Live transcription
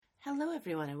Hello,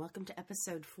 everyone, and welcome to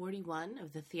episode 41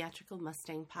 of the Theatrical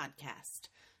Mustang Podcast.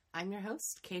 I'm your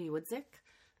host, Katie Woodzik.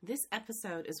 This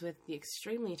episode is with the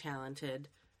extremely talented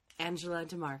Angela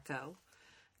DeMarco.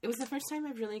 It was the first time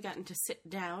I've really gotten to sit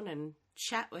down and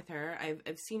chat with her.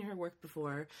 I've seen her work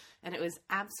before, and it was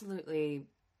absolutely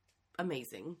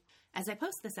amazing. As I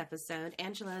post this episode,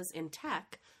 Angela's in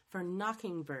tech for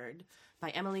Knocking Bird by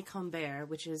Emily Combert,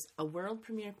 which is a world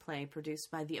premiere play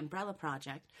produced by the Umbrella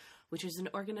Project, which is an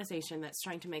organization that's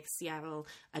trying to make Seattle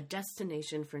a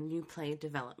destination for new play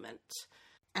development.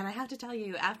 And I have to tell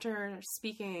you, after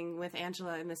speaking with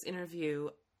Angela in this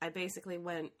interview, I basically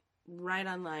went right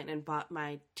online and bought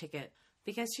my ticket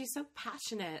because she's so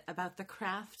passionate about the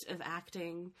craft of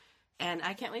acting, and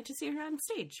I can't wait to see her on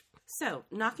stage. So,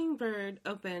 Knocking Bird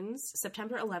opens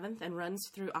September 11th and runs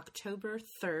through October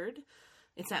 3rd.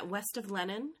 It's at West of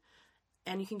Lenin.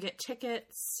 And you can get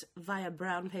tickets via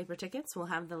Brown Paper Tickets. We'll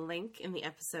have the link in the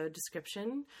episode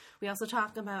description. We also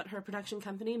talk about her production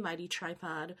company, Mighty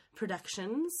Tripod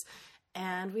Productions.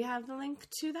 And we have the link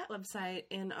to that website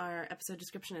in our episode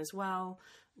description as well,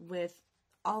 with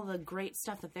all the great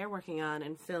stuff that they're working on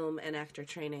in film and actor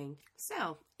training.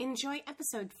 So, enjoy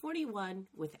episode 41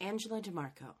 with Angela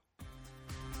DeMarco.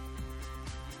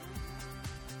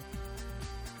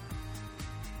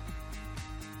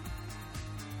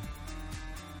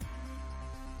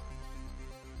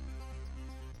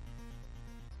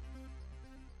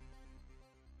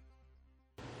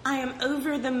 I am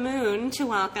over the moon to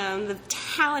welcome the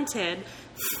talented,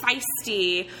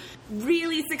 feisty,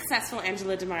 really successful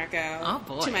Angela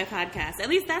DeMarco to my podcast. At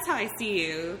least that's how I see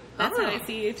you. That's how I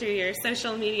see you through your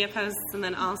social media posts. And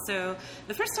then also,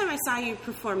 the first time I saw you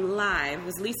perform live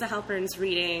was Lisa Halpern's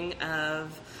reading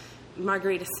of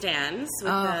Margarita Stands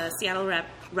with the Seattle Rep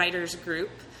Writers Group.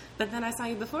 But then I saw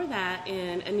you before that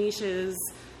in Anisha's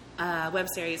web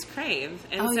series Crave,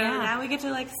 and now we get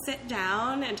to sit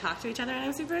down and talk to each other, and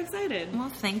I'm super excited. Well,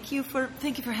 thank you for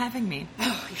having me.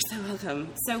 Oh, you're so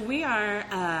welcome. So we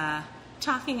are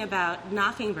talking about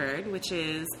Knocking Bird, which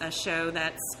is a show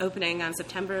that's opening on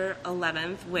September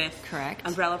 11th with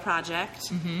Umbrella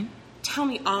Project. Mm-hmm. Tell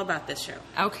me all about this show.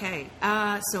 Okay,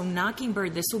 so Knocking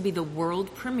Bird, this will be the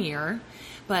world premiere,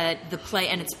 but the play,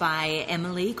 and it's by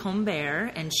Emily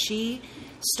Combert, and she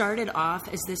started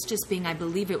off as this just being, I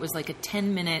believe it was like a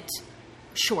 10-minute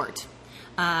short.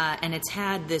 And it's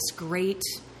had this great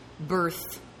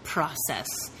birth process.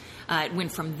 It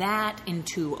went from that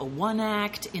into a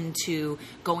one-act, into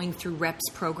going through Rep's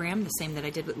program, the same that I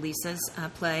did with Lisa's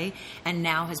play, and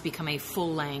now has become a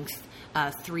full-length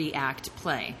 3-act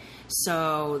play.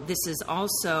 So this is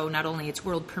also not only its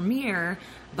world premiere,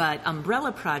 but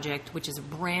Umbrella Project, which is a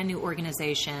brand new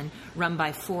organization run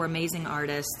by 4 amazing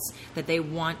artists that they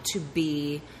want to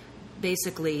be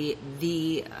basically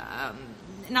the,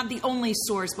 not the only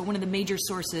source, but one of the major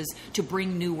sources to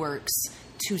bring new works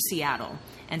to Seattle.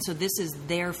 And so this is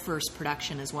their first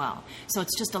production as well. So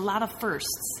it's just a lot of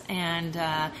firsts. And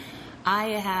I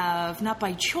have, not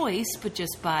by choice, but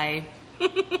just by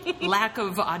lack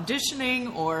of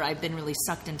auditioning, or I've been really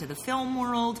sucked into the film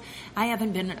world, I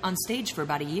haven't been on stage for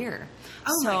about a year.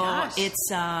 Oh my gosh.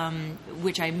 It's,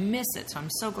 which I miss it, so I'm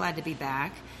so glad to be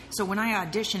back. So when I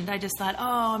auditioned, I just thought,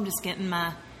 I'm just getting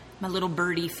my little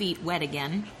birdie feet wet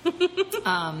again.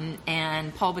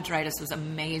 And Paul Bedritis was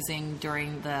amazing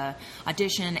during the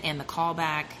audition and the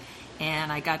callback,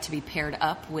 and I got to be paired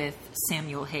up with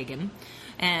Samuel Hagen.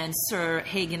 And Sir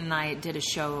Hagen and I did a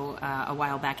show a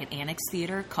while back at Annex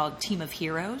Theater called Team of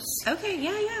Heroes. Okay,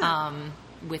 yeah.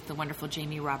 With the wonderful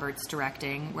Jamie Roberts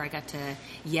directing, where I got to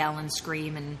yell and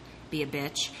scream and be a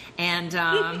bitch. And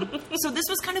so this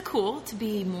was kind of cool to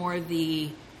be more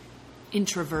the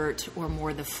introvert or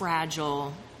more the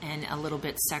fragile and a little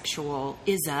bit sexual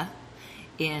Isa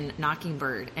in Knocking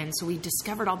Bird. And so we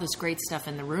discovered all this great stuff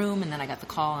in the room, and then I got the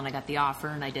call and I got the offer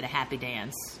and I did a happy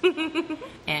dance.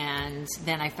 And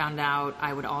then I found out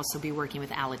I would also be working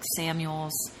with Alex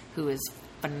Samuels, who is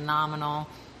phenomenal.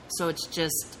 So it's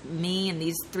just me and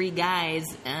these 3 guys,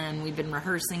 and we've been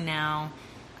rehearsing now.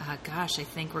 I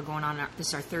think we're going on, this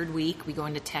is our 3rd week. We go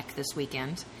into tech this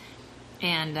weekend.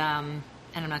 And I'm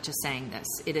not just saying this.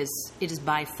 It is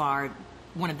by far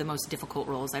one of the most difficult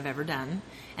roles I've ever done,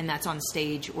 and that's on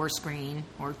stage or screen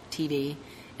or TV.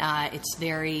 It's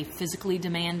very physically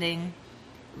demanding,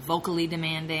 vocally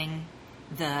demanding.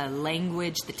 The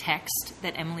language, the text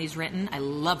that Emily's written, I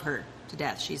love her to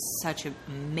death. She's such an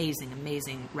amazing,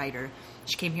 amazing writer.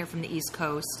 She came here from the East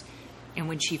Coast, and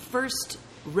when she first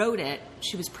wrote it,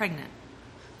 she was pregnant.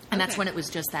 And that's when it was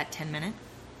just that 10-minute.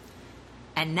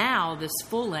 And now, this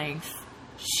full length,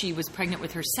 she was pregnant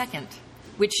with her second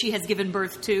which she has given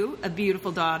birth to, a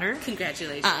beautiful daughter.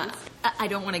 Congratulations. I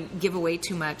don't want to give away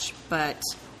too much, but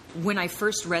when I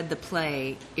first read the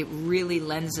play, it really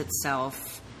lends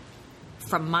itself,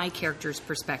 from my character's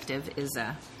perspective,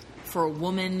 for a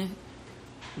woman,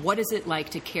 what is it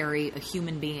like to carry a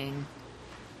human being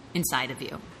inside of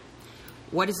you?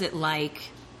 What is it like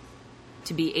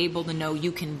to be able to know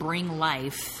you can bring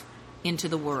life into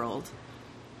the world?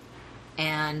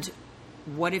 And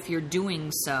what if you're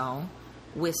doing so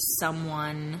with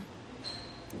someone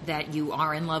that you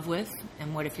are in love with?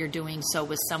 And what if you're doing so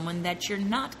with someone that you're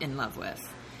not in love with?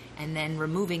 And then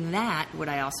removing that, what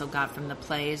I also got from the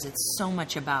play is it's so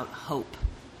much about hope.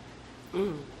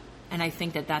 And I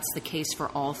think that that's the case for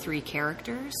all three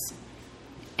characters.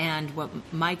 And what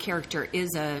my character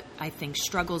I think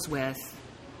struggles with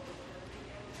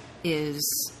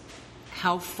is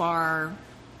how far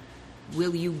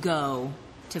will you go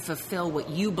to fulfill what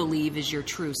you believe is your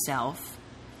true self,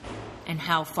 and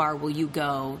how far will you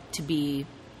go to be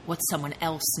what someone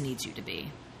else needs you to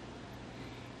be.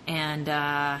 And,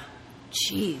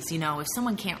 if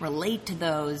someone can't relate to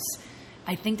those,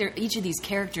 I think each of these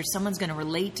characters, someone's going to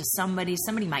relate to somebody.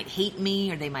 Somebody might hate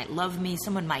me or they might love me.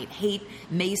 Someone might hate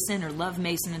Mason or love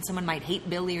Mason, and someone might hate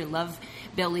Billy or love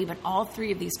Billy. But all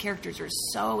three of these characters are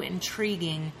so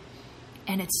intriguing,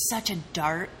 and it's such a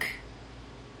dark,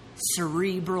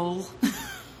 cerebral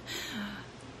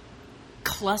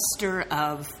cluster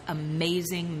of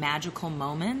amazing, magical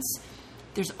moments.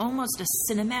 There's almost a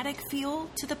cinematic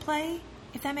feel to the play,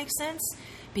 if that makes sense,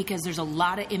 because there's a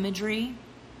lot of imagery.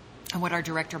 And what our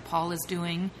director, Paul, is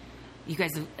doing, you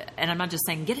guys, and I'm not just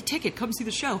saying, get a ticket, come see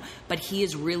the show, but he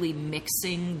is really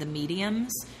mixing the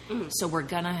mediums. So we're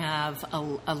going to have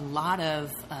a lot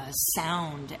of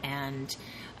sound, and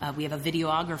we have a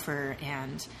videographer,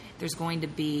 and there's going to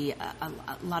be a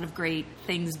lot of great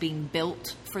things being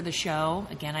built for the show.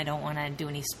 Again, I don't want to do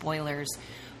any spoilers,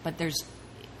 but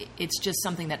it's just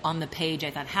something that on the page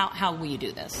I thought, how will you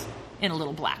do this in a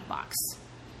little black box?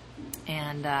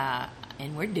 And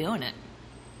we're doing it.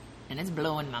 And it's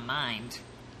blowing my mind.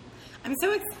 I'm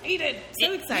so excited.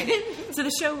 So excited. So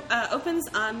the show opens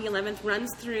on the 11th,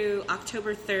 runs through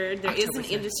October 3rd. There is an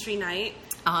industry night.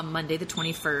 Monday the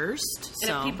 21st. And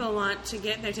if people want to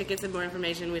get their tickets and more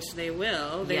information, which they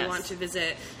will, they want to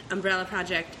visit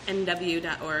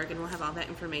umbrellaprojectnw.org, and we'll have all that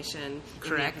information in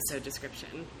the episode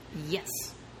description. Yes.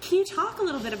 Can you talk a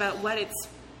little bit about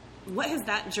what has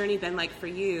that journey been like for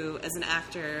you as an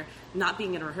actor, not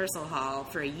being in a rehearsal hall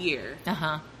for a year,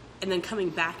 and then coming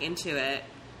back into it?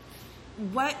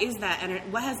 What is that?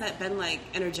 What has that been like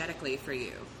energetically for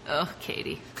you? Oh,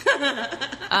 Katie.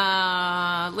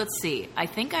 Let's see. I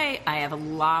think I have a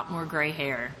lot more gray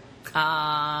hair.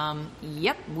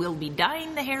 Yep, we'll be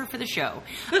dyeing the hair for the show.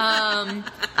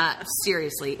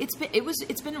 Seriously,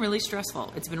 it's been really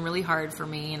stressful. It's been really hard for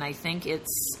me, and I think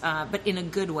but in a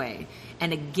good way.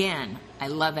 And again, I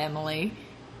love Emily.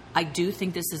 I do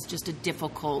think this is just a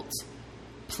difficult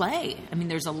play. I mean,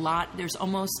 there's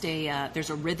almost there's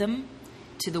a rhythm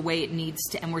to the way it needs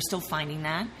to, and we're still finding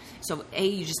that. So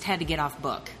you just had to get off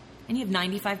book, and you have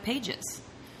 95 pages.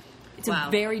 It's a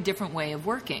very different way of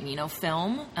working.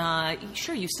 Film,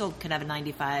 sure, you still could have a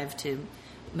 95 to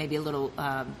maybe a little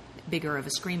bigger of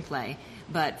a screenplay.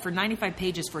 But for 95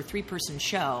 pages for a 3-person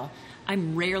show,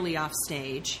 I'm rarely off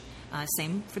stage.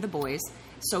 Same for the boys.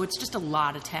 So it's just a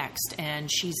lot of text. And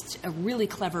she's a really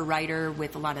clever writer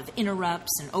with a lot of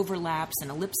interrupts and overlaps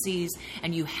and ellipses.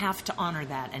 And you have to honor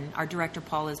that. And our director,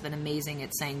 Paul, has been amazing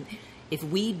at saying, if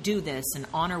we do this and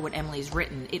honor what Emily's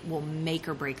written, it will make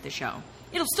or break the show.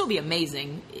 It'll still be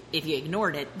amazing if you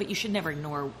ignored it, but you should never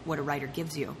ignore what a writer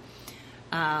gives you.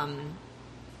 And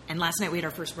last night we had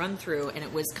our first run through, and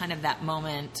it was kind of that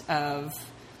moment of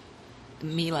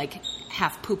me like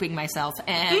half pooping myself,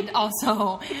 and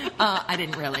also I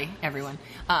didn't really, everyone,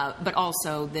 but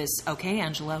also this, okay,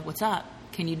 Angela, what's up?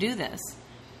 Can you do this?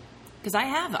 Because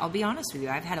I'll be honest with you,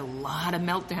 I've had a lot of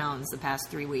meltdowns the past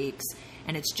 3 weeks,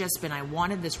 and it's just been, I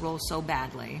wanted this role so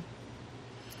badly.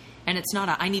 And it's not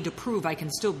I need to prove I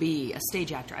can still be a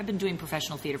stage actor. I've been doing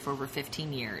professional theater for over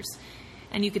 15 years.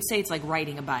 And you could say it's like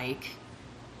riding a bike.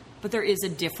 But there is a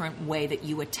different way that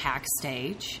you attack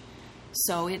stage.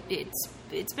 So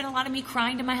it's been a lot of me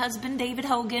crying to my husband, David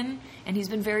Hogan. And he's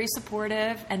been very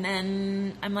supportive. And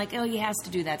then I'm like, oh, he has to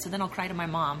do that. So then I'll cry to my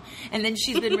mom. And then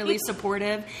she's been really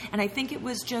supportive. And I think it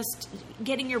was just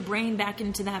getting your brain back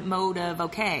into that mode of,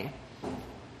 okay,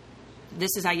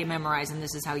 this is how you memorize and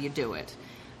this is how you do it.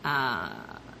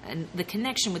 And the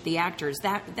connection with the actors,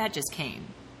 that just came.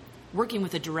 Working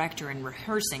with a director and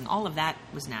rehearsing, all of that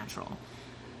was natural.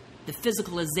 The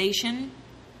physicalization,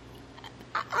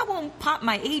 I won't pop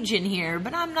my age in here,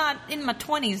 but I'm not in my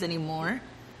 20s anymore.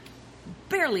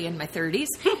 Barely in my 30s.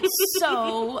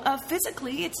 So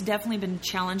physically, it's definitely been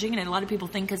challenging. And a lot of people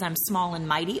think because I'm small and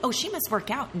mighty, oh, she must work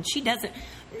out and she doesn't.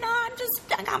 No,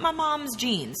 I got my mom's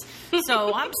genes.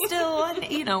 So I'm still,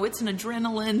 it's an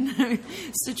adrenaline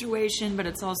situation, but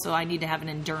it's also, I need to have an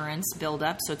endurance build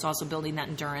up. So it's also building that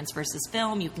endurance versus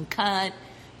film. You can cut,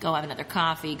 go have another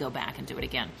coffee, go back and do it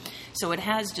again. So it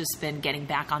has just been getting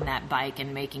back on that bike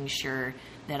and making sure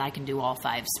that I can do all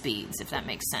 5 speeds, if that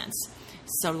makes sense.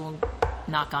 So,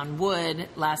 knock on wood,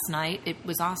 last night it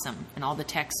was awesome. And all the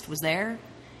text was there,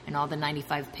 and all the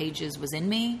 95 pages was in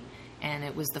me. And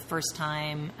it was the first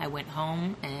time I went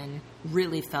home and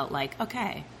really felt like,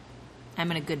 okay, I'm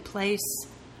in a good place.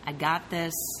 I got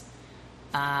this.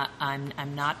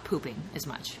 I'm not pooping as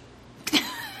much.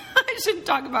 I shouldn't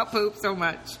talk about poop so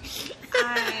much.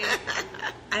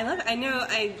 I love it. I know.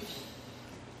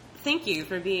 Thank you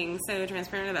for being so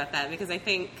transparent about that, because I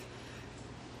think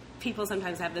people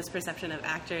sometimes have this perception of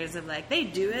actors of like, they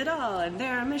do it all and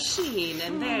they're a machine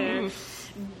and they're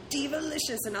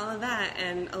divalicious and all of that.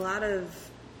 And a lot of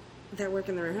their work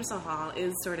in the rehearsal hall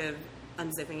is sort of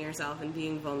unzipping yourself and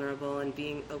being vulnerable and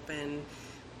being open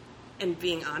and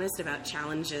being honest about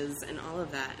challenges and all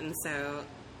of that. And so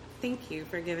thank you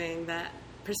for giving that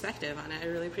perspective on it. I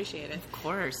really appreciate it. Of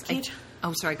course.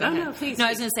 Sorry, go Oh, ahead. no, please. No, I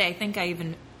was going to say,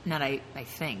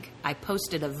 I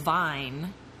posted a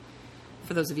Vine,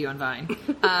 for those of you on Vine,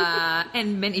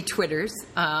 and many Twitters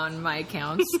on my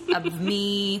accounts of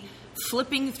me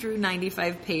flipping through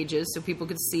 95 pages so people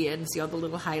could see it and see all the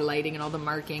little highlighting and all the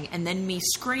marking, and then me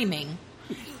screaming.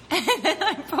 And then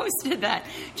I posted that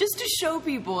just to show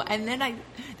people. And then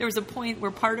there was a point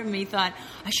where part of me thought,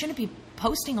 I shouldn't be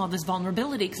posting all this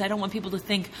vulnerability because I don't want people to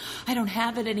think I don't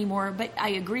have it anymore. But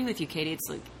I agree with you, Katie. It's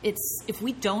like, if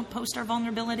we don't post our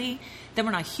vulnerability, then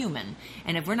we're not human.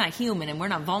 And if we're not human and we're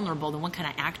not vulnerable, then what kind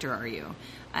of actor are you?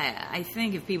 I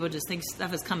think if people just think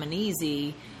stuff is coming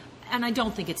easy, and I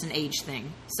don't think it's an age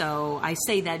thing. So I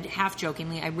say that half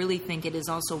jokingly. I really think it is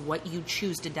also what you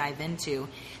choose to dive into.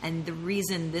 And the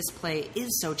reason this play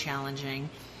is so challenging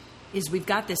is we've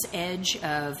got this edge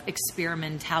of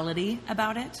experimentality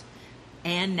about it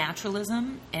and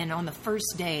naturalism. And on the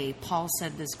first day, Paul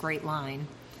said this great line.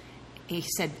 He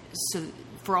said, so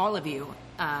for all of you,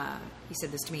 he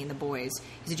said this to me and the boys,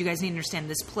 he said, you guys need to understand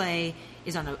this play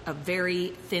is on a very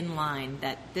thin line,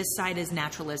 that this side is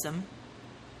naturalism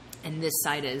and this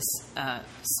side is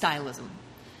stylism.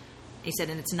 He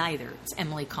said, and it's neither. It's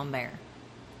Emily Combert.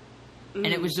 And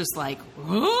it was just like,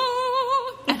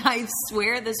 whoa! And I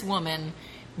swear this woman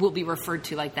will be referred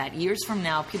to like that. Years from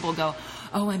now, people will go,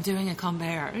 oh, I'm doing a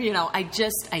Combert.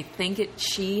 I think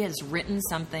she has written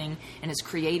something and is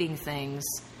creating things.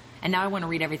 And now I want to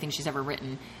read everything she's ever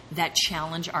written that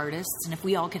challenge artists. And if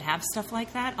we all could have stuff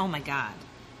like that, oh my God.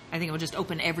 I think it will just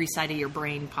open every side of your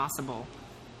brain possible.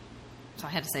 So I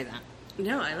had to say that.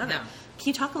 No, I love it. Can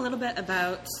you talk a little bit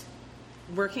about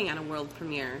working on a world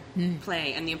premiere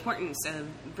play and the importance of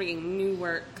bringing new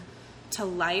work to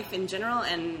life in general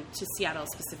and to Seattle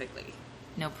specifically?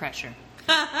 No pressure.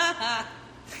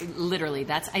 Literally,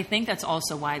 I think that's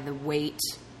also why the weight,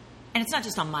 and it's not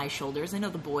just on my shoulders. I know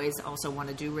the boys also want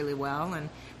to do really well,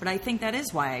 but I think that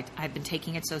is why I've been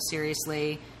taking it so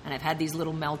seriously, and I've had these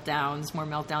little meltdowns, more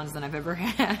meltdowns than I've ever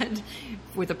had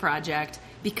with a project,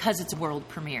 because it's a world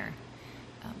premiere,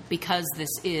 because this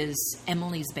is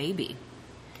Emily's baby,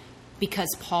 because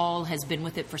Paul has been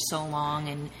with it for so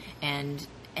long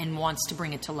and wants to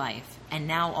bring it to life, and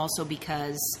now also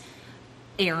because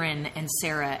Aaron and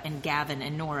Sarah and Gavin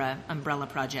and Nora, Umbrella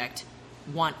Project,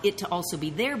 want it to also be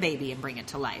their baby and bring it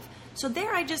to life. So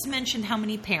there I just mentioned how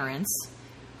many parents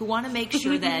who want to make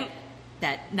sure that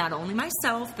not only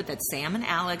myself, but that Sam and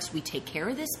Alex, we take care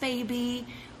of this baby,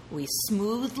 we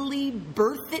smoothly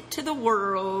birth it to the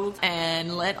world,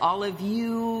 and let all of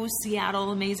you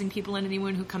Seattle amazing people and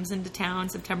anyone who comes into town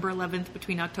September 11th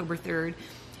between October 3rd,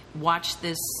 watch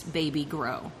this baby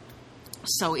grow.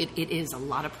 So it is a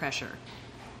lot of pressure.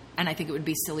 And I think it would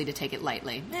be silly to take it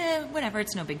lightly. Whatever,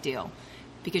 it's no big deal.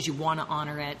 Because you want to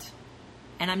honor it.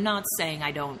 And I'm not saying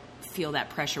I don't feel that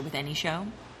pressure with any show.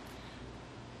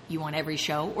 You want every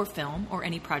show or film or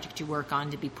any project you work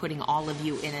on to be putting all of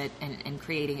you in it and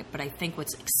creating it. But I think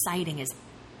what's exciting is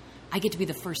I get to be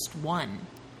the first one.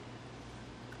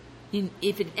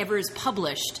 If it ever is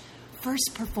published,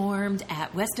 first performed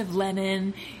at West of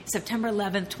Lenin, September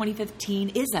 11th,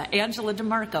 2015, Isa, Angela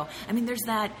DeMarco. I mean, there's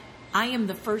that. I am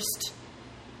the first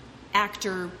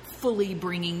actor fully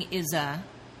bringing Isa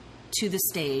to the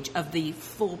stage of the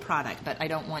full product, but I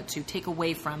don't want to take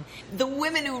away from the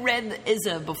women who read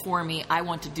Isa before me. I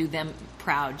want to do them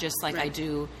proud, just like I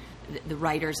do the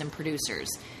writers and producers.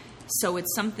 So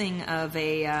it's something of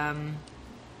a,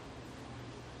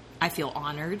 I feel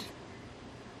honored.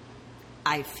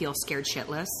 I feel scared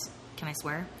shitless. Can I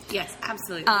swear? Yes,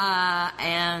 absolutely.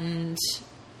 And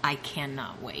I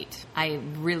cannot wait. I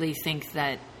really think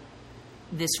that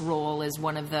this role is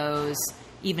one of those,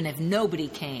 even if nobody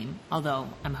came, although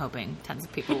I'm hoping tons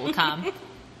of people will come,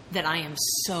 that I am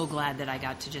so glad that I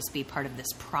got to just be part of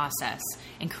this process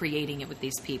and creating it with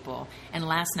these people. And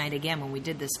last night, again, when we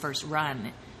did this first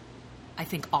run, I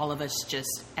think all of us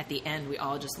just, at the end, we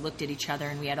all just looked at each other,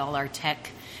 and we had all our tech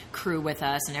crew with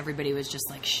us, and everybody was just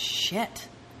like, shit,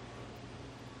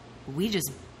 we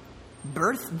just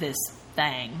birthed this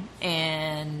thing,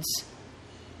 and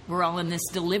we're all in this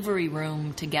delivery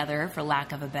room together, for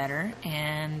lack of a better,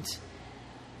 and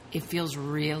it feels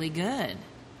really good.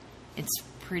 It's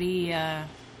pretty,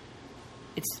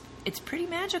 it's pretty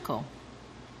magical.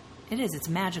 It is. It's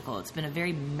magical. It's been a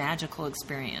very magical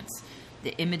experience.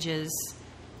 The images,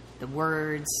 the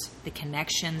words, the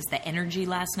connections, the energy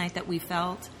last night that we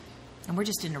felt. And we're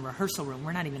just in a rehearsal room.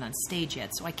 We're not even on stage yet,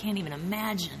 so I can't even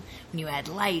imagine when you add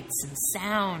lights and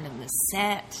sound and the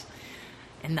set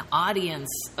and the audience.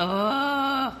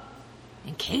 Oh,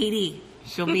 and Katie,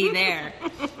 she'll be there.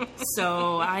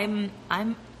 So I'm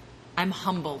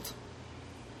humbled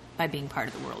by being part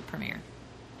of the world premiere.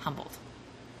 Humbled.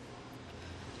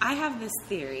 I have this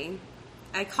theory.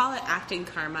 I call it acting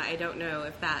karma. I don't know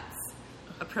if that's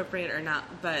appropriate or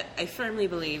not, but I firmly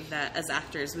believe that as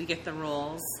actors, we get the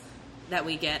roles that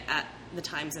we get at the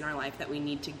times in our life that we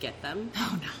need to get them.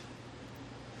 Oh, no.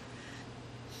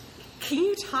 Can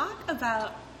you talk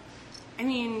about, I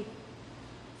mean,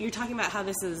 you're talking about how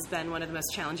this has been one of the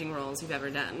most challenging roles you've ever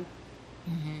done.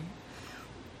 Mm-hmm.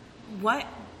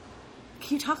 Can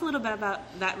you talk a little bit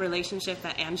about that relationship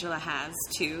that Angela has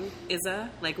to Isa?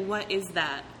 Like, what is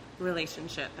that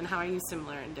relationship, and how are you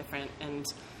similar and different? And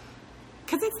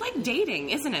because it's like dating,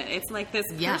 isn't it? It's like this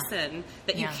person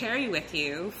that you carry with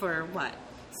you for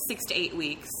 6 to 8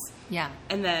 weeks,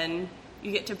 and then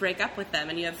you get to break up with them,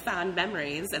 and you have fond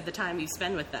memories of the time you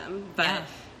spend with them. But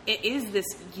it is this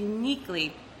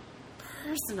uniquely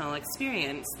personal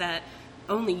experience that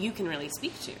only you can really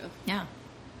speak to. Yeah,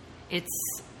 it's.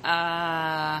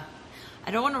 I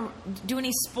don't want to do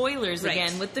any spoilers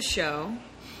again with the show.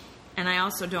 And I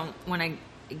also don't want to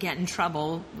get in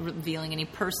trouble revealing any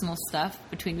personal stuff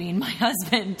between me and my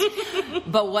husband.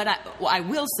 But what I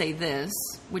will say this,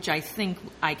 which I think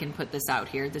I can put this out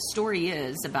here. The story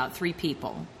is about 3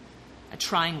 people, a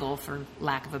triangle for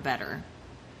lack of a better,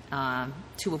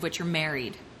 2 of which are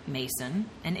married, Mason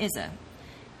and Isa.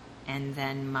 And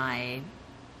then my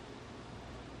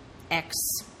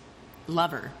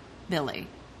ex-lover, Billy.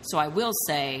 So I will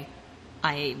say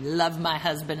I love my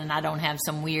husband, and I don't have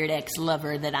some weird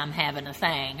ex-lover that I'm having a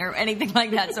thing or anything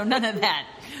like that. So none of that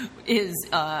is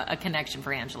a connection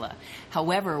for Angela.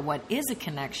 However, what is a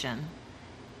connection,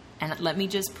 and let me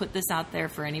just put this out there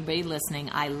for anybody listening,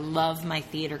 I love my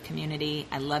theater community.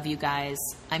 I love you guys.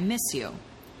 I miss you.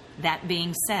 That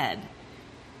being said,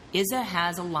 Isa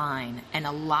has a line, and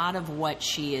a lot of what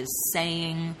she is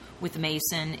saying with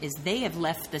Mason is they have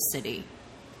left the city.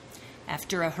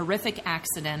 After a horrific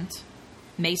accident,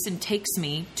 Mason takes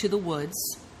me to the woods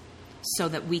so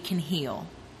that we can heal,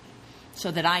 so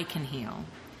that I can heal.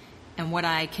 And what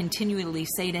I continually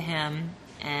say to him,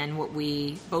 and what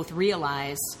we both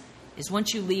realize, is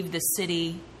once you leave the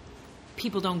city,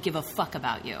 people don't give a fuck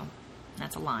about you.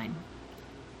 That's a line.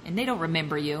 And they don't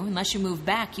remember you. Unless you move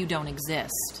back, you don't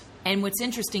exist. And what's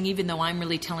interesting, even though I'm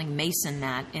really telling Mason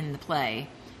that in the play,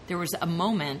 there was a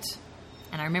moment,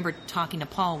 and I remember talking to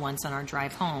Paul once on our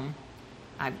drive home.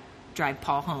 I drive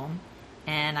Paul home,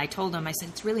 and I told him, I said,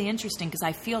 it's really interesting because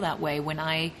I feel that way when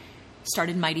I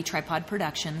started Mighty Tripod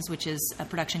Productions, which is a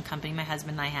production company my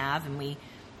husband and I have, and we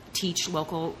teach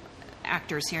local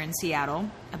actors here in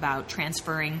Seattle about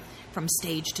transferring from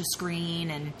stage to screen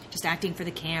and just acting for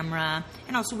the camera,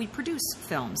 and also we produce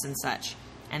films and such.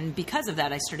 And because of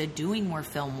that, I started doing more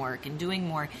film work and doing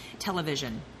more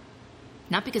television.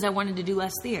 Not because I wanted to do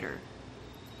less theater.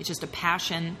 It's just a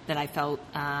passion that I felt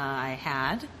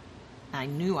I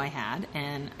knew I had,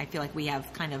 and I feel like we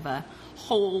have kind of a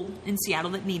hole in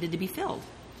Seattle that needed to be filled.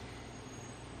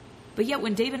 But yet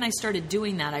when Dave and I started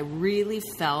doing that, I really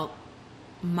felt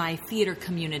my theater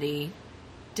community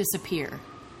disappear.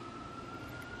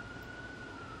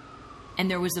 And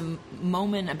there was a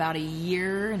moment about 1.5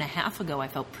 years ago I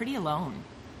felt pretty alone,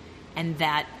 and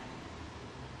that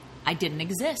I didn't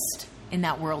exist in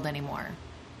that world anymore.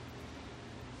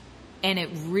 And it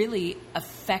really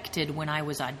affected when I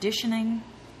was auditioning.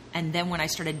 And then when I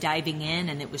started diving in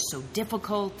and it was so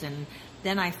difficult. And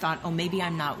then I thought, oh, maybe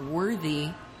I'm not worthy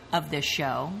of this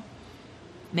show.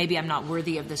 Maybe I'm not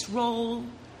worthy of this role.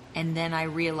 And then I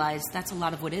realized that's a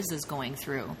lot of what Izza's going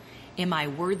through. Am I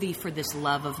worthy for this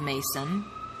love of Mason?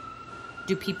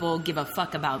 Do people give a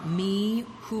fuck about me?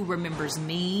 Who remembers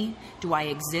me? Do I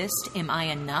exist? Am I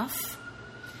enough?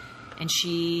 And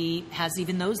she has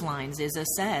even those lines. Izza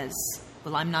says,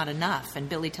 well, I'm not enough. And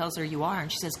Billy tells her, you are.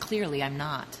 And she says, clearly, I'm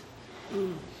not.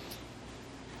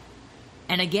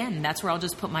 And again, that's where I'll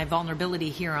just put my vulnerability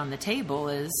here on the table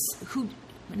is who,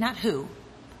 not who.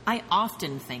 I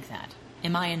often think that.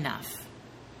 Am I enough?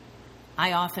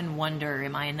 I often wonder,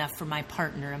 am I enough for my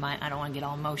partner? I don't want to get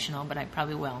all emotional, but I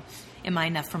probably will. Am I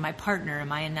enough for my partner?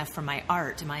 Am I enough for my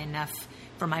art? Am I enough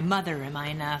for my mother? Am I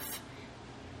enough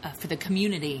for the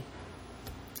community?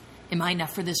 Am I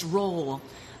enough for this role?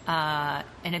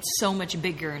 And it's so much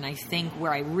bigger. And I think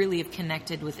where I really have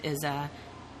connected with Izza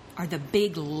are the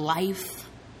big life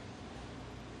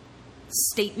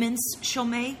statements she'll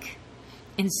make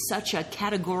in such a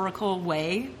categorical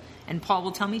way. And Paul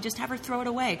will tell me, just have her throw it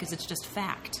away because it's just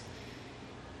fact.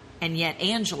 And yet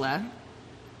Angela,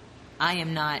 I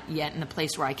am not yet in a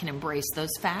place where I can embrace those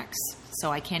facts.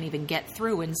 So I can't even get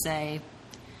through and say,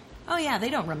 oh yeah, they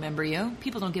don't remember you.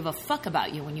 People don't give a fuck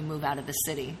about you when you move out of the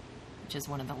city, which is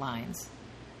one of the lines.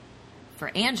 For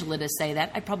Angela to say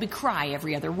that, I'd probably cry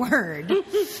every other word.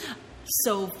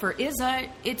 So for Izza,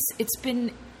 it's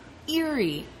been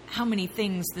eerie how many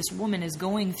things this woman is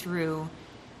going through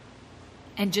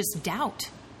and just doubt.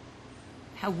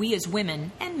 How we as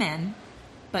women and men,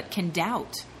 but can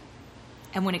doubt.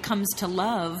 And when it comes to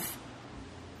love,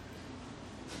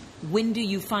 when do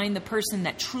you find the person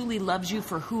that truly loves you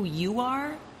for who you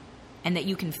are and that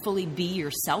you can fully be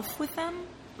yourself with them?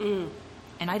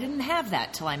 And I didn't have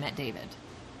that till I met David.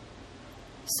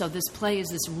 So this play is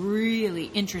this really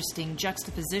interesting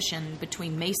juxtaposition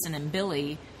between Mason and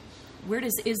Billy. Where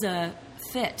does Izza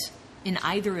fit in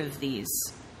either of these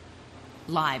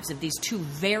lives of these two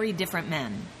very different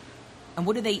men? And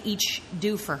what do they each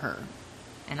do for her?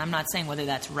 And I'm not saying whether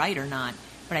that's right or not,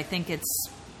 but I think it's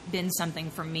been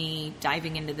something for me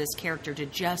diving into this character to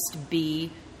just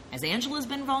be, as Angela's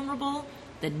been vulnerable,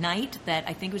 the night that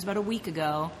I think it was about a week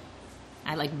ago,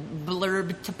 I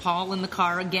blurbed to Paul in the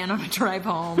car again on a drive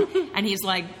home. And he's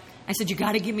like, I said, you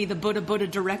got to give me the Buddha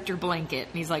director blanket.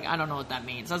 And he's like, I don't know what that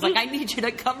means. I was like, I need you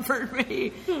to comfort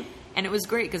me. And it was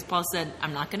great because Paul said,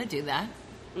 I'm not going to do that.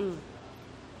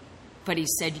 But he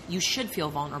said, you should feel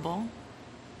vulnerable.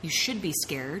 You should be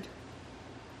scared.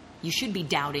 You should be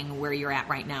doubting where you're at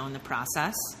right now in the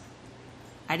process.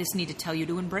 I just need to tell you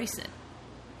to embrace it.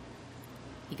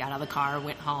 He got out of the car,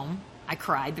 went home. I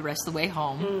cried the rest of the way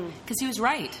home because he was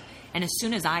right. And as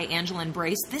soon as Angela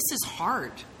embraced, this is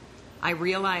hard, I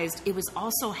realized it was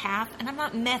also half, and I'm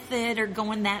not method or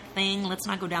going that thing. Let's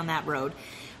not go down that road.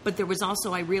 But there was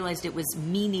also, I realized it was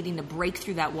me needing to break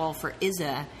through that wall for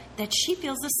Izza, that she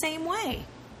feels the same way.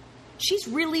 She's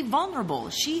really vulnerable.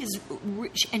 She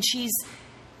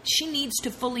needs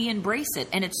to fully embrace it.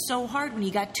 And it's so hard when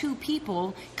you got two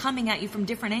people coming at you from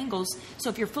different angles. So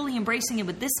if you're fully embracing it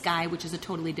with this guy, which is a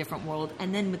totally different world,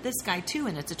 and then with this guy too,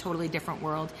 and it's a totally different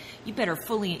world, you better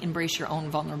fully embrace your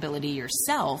own vulnerability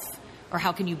yourself, or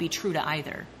how can you be true to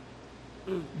either?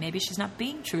 Maybe she's not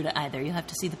being true to either. You'll have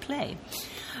to see the play.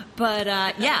 But,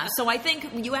 yeah, so I think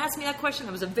when you asked me that question,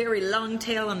 it was a very long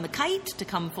tail on the kite to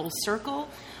come full circle.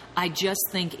 I just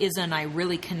think Izza and I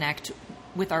really connect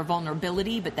with our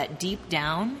vulnerability, but that deep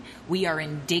down, we are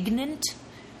indignant,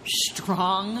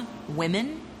 strong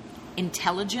women,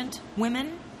 intelligent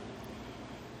women.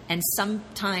 And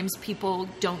sometimes people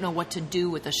don't know what to do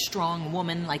with a strong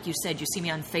woman. Like you said, you see me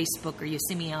on Facebook or you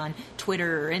see me on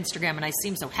Twitter or Instagram, and I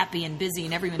seem so happy and busy,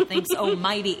 and everyone thinks, oh,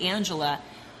 mighty Angela.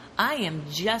 I am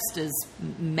just as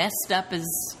messed up as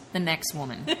the next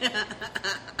woman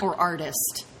or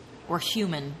artist or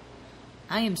human.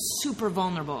 I am super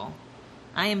vulnerable.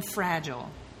 I am fragile.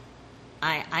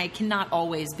 I cannot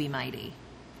always be mighty.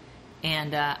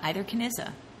 And either can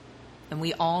Izza. And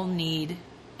we all need...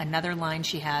 Another line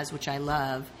she has, which I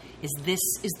love, is this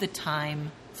is the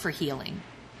time for healing.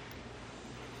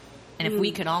 And if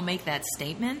we could all make that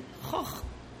statement,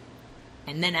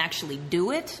 and then actually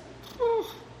do it,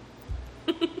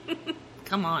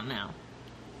 come on now.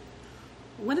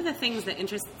 One of the things that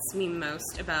interests me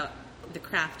most about the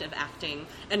craft of acting,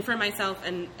 and for myself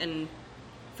and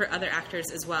for other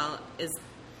actors as well, is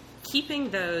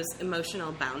keeping those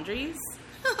emotional boundaries.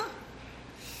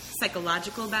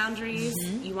 Psychological boundaries.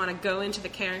 You want to go into the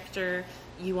character.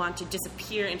 you want to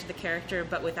disappear into the character,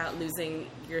 but without losing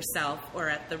yourself or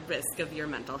at the risk of your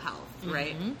mental health,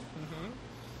 right? Mm-hmm.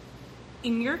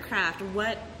 In your craft,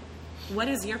 what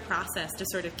is your process to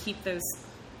sort of keep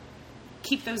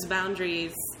those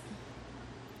boundaries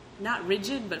not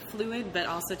rigid but fluid, but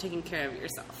also taking care of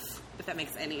yourself? If that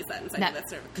makes any sense. I know that's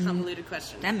sort of a convoluted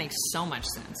question. That makes so much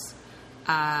sense.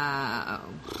 And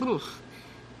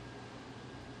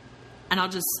I'll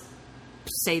just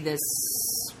say this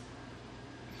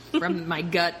from my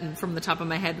gut and from the top of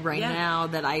my head right now,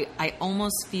 that I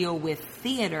almost feel with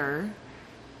theater,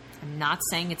 I'm not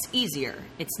saying it's easier.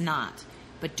 It's not.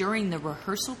 But during the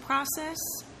rehearsal process,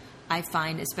 I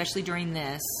find, especially during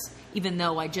this, even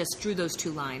though I just drew those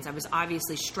 2 lines, I was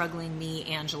obviously struggling, me,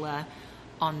 Angela,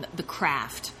 on the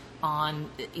craft, from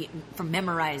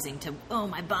memorizing to,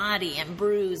 my body, I'm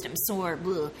bruised, I'm sore,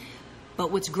 blah.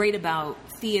 But what's great about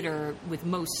theater with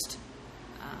most,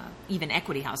 even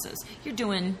equity houses, you're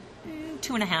doing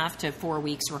 2.5 to 4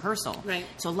 weeks rehearsal. Right.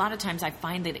 So a lot of times I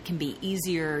find that it can be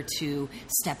easier to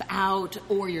step out,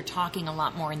 or you're talking a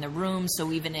lot more in the room.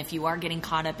 So even if you are getting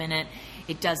caught up in it,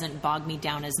 it doesn't bog me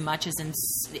down as much as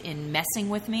in messing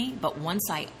with me. But once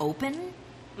I open,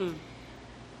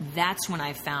 that's when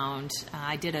I found,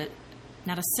 I did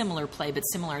not a similar play, but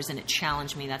similar as in it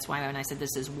challenged me. That's why when I said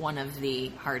this is one of the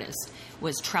hardest,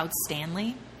 was Trout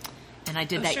Stanley. And I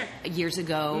did that years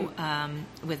ago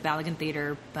with Balogun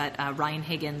Theater, but Ryan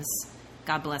Higgins,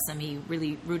 God bless him, he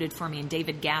really rooted for me, and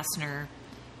David Gassner,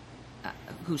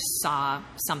 who saw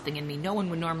something in me. No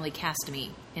one would normally cast me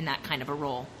in that kind of a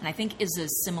role. And I think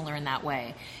is similar in that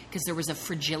way, because there was a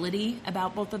fragility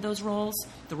about both of those roles,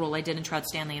 the role I did in Trout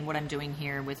Stanley and what I'm doing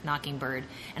here with Mockingbird.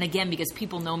 And again, because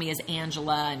people know me as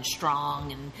Angela and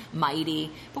strong and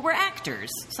mighty, but we're actors.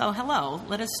 So hello,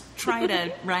 let us try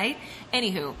to, right?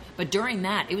 Anywho, but during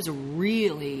that, it was a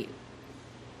really,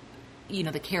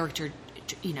 the character,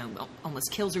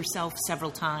 almost kills herself several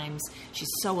times.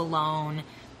 She's so alone.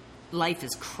 Life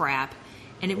is crap.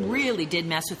 And it really did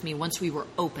mess with me once we were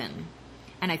open.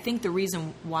 And I think the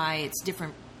reason why it's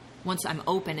different once I'm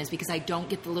open is because I don't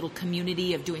get the little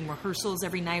community of doing rehearsals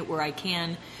every night where I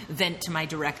can vent to my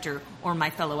director or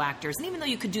my fellow actors. And even though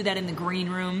you could do that in the green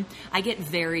room, I get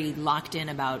very locked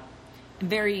in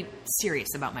very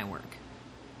serious about my work.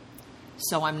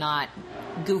 So I'm not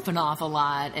goofing off a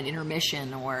lot at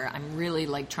intermission, or I'm really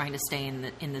trying to stay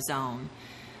in the zone.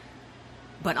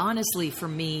 But honestly, for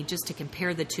me, just to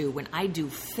compare the two, when I do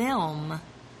film,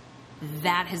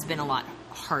 that has been a lot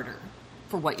harder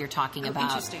for what you're talking about.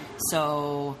 Interesting.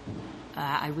 So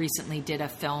I recently did a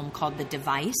film called The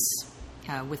Device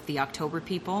with the October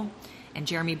People. And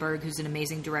Jeremy Berg, who's an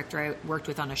amazing director, I worked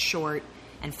with on a short.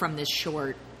 And from this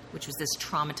short, which was this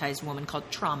traumatized woman called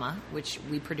Trauma, which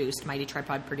we produced, Mighty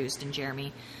Tripod produced, and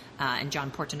Jeremy and John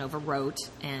Portanova wrote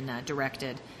and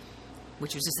directed,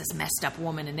 which was just this messed up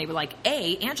woman. And they were like,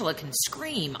 Angela can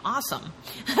scream. Awesome.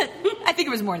 I think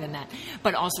it was more than that.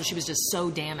 But also she was just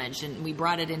so damaged. And we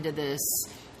brought it into this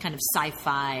kind of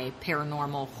sci-fi,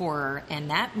 paranormal horror. And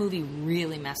that movie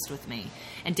really messed with me.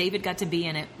 And David got to be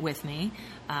in it with me.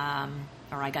 Or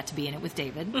I got to be in it with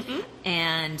David. Mm-hmm.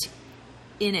 And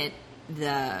in it,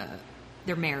 they're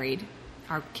married.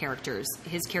 Our characters.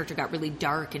 His character got really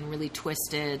dark and really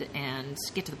twisted. And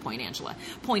get to the point, Angela.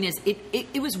 Point is,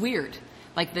 it was weird.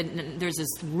 There's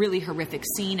this really horrific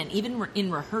scene, and even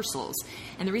in rehearsals.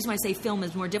 And the reason why I say film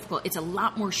is more difficult, it's a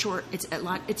lot more short. It's a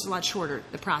lot shorter,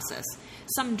 the process.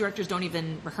 Some directors don't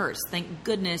even rehearse. Thank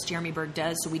goodness Jeremy Berg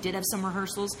does. So we did have some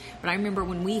rehearsals. But I remember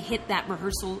when we hit that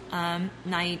rehearsal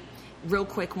night, real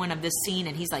quick one of this scene,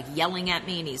 and he's yelling at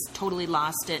me, and he's totally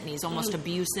lost it, and he's almost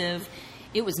abusive.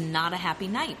 It was not a happy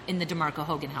night in the DeMarco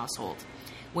Hogan household.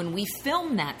 When we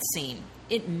filmed that scene,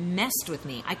 it messed with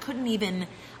me. I didn't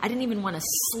even want to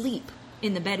sleep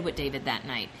in the bed with David that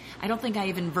night. I don't think I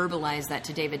even verbalized that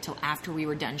to David till after we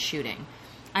were done shooting.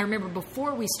 I remember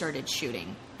before we started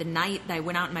shooting, the night that I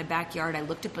went out in my backyard, I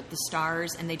looked up at the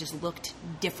stars, and they just looked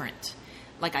different.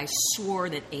 I swore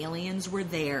that aliens were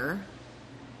there.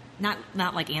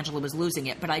 Not like Angela was losing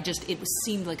it, but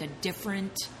seemed like a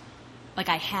different...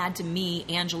 I had to,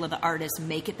 Angela, the artist,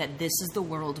 make it that this is the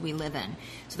world we live in.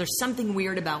 So there's something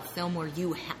weird about film where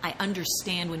I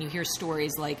understand when you hear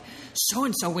stories like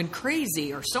so-and-so went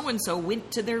crazy, or so-and-so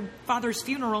went to their father's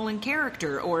funeral in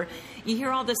character, or you hear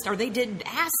all this, or they did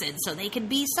acid so they could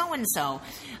be so-and-so.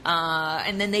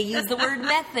 And then they use the word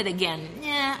method again.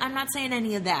 Yeah, I'm not saying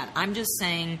any of that. I'm just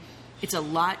saying it's a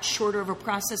lot shorter of a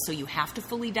process, so you have to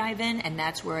fully dive in, and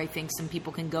that's where I think some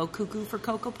people can go cuckoo for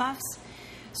Cocoa Puffs.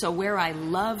 So where I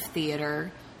love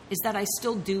theater is that I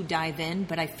still do dive in,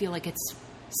 but I feel like it's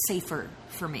safer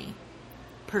for me,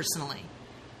 personally.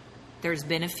 There's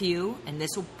been a few, and this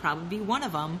will probably be one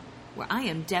of them, where I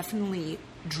am definitely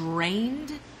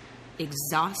drained,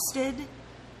 exhausted,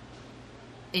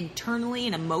 internally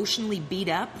and emotionally beat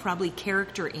up, probably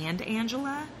character and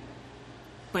Angela.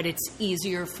 But it's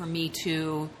easier for me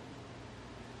to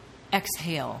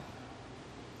exhale.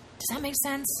 Does that make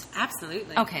sense?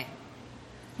 Absolutely. Okay.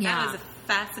 Yeah. That was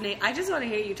fascinating. I just want to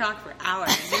hear you talk for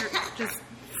hours. You're just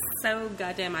so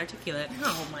goddamn articulate.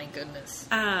 Oh, my goodness.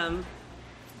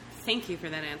 Thank you for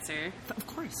that answer. Of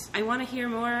course. I want to hear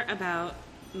more about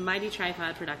Mighty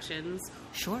Tripod Productions.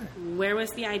 Sure. Where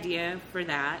was the idea for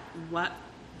that? What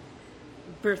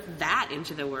birthed that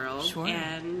into the world? Sure.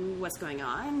 And what's going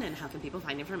on? And how can people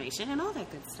find information and all that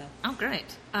good stuff? Oh,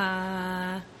 great.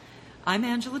 I'm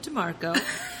Angela DeMarco.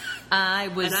 And I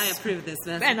approve this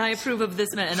message. And I approve of this,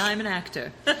 and I'm an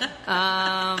actor.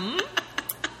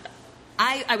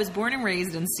 I was born and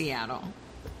raised in Seattle.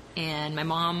 And my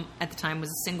mom at the time was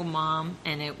a single mom,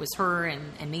 and it was her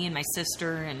and me and my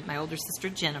sister and my older sister,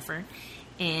 Jennifer.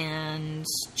 And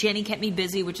Jenny kept me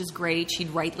busy, which is great. She'd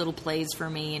write little plays for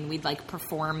me, and we'd, like,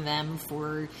 perform them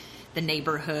for the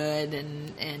neighborhood,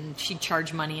 and she'd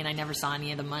charge money, and I never saw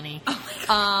any of the money.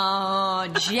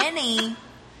 Jenny,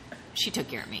 she took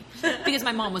care of me because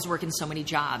my mom was working so many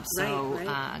jobs, so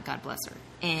right. God bless her.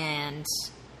 And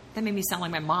that made me sound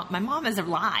like my mom. My mom is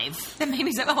alive. That made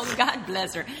me say, oh, God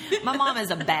bless her. My mom is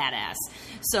a badass.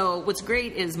 So what's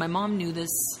great is my mom knew this.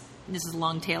 This is a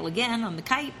long tail again on the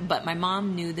kite, but my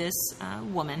mom knew this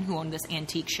woman who owned this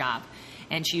antique shop.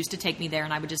 And she used to take me there,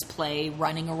 and I would just play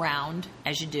running around,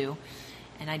 as you do.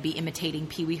 And I'd be imitating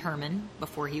Pee Wee Herman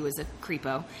before he was a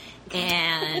creepo.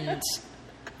 And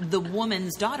the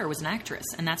woman's daughter was an actress,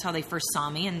 and that's how they first saw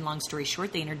me. And long story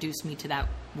short, they introduced me to that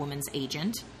woman's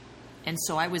agent. And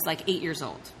so I was like 8 years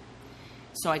old.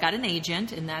 So I got an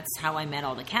agent, and that's how I met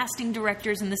all the casting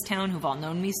directors in this town who've all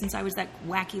known me since I was that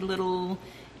wacky little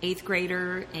 8th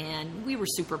grader. And we were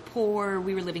super poor.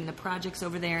 We were living in the projects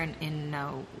over there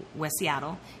in West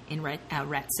Seattle, in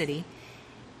Rat City.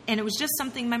 And it was just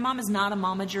something, my mom is not a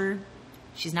momager.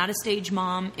 She's not a stage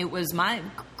mom. It was my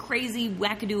crazy,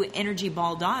 wackadoo, energy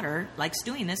ball daughter likes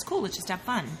doing this. Cool, let's just have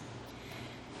fun.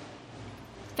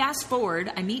 Fast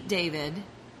forward, I meet David,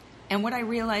 and what I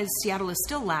realize Seattle is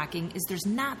still lacking is there's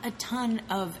not a ton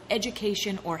of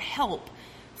education or help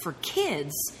for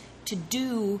kids to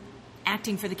do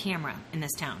acting for the camera in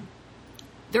this town.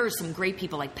 There are some great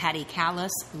people like Patty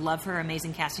Callis, love her,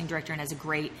 amazing casting director, and has a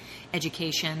great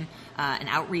education and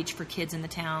outreach for kids in the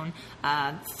town.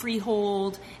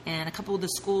 Freehold and a couple of the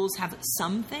schools have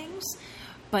some things,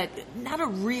 but not a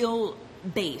real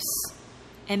base.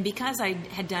 And because I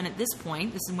had done at this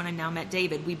point, this is when I now met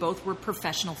David, we both were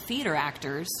professional theater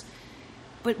actors,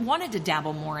 but wanted to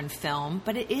dabble more in film,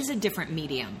 but it is a different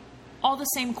medium. All the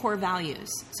same core values.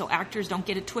 So actors, don't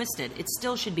get it twisted. It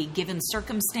still should be given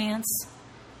circumstance.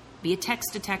 Be a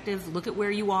text detective. Look at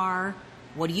where you are.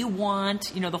 What do you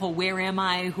want? You know, the whole where am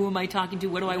I? Who am I talking to?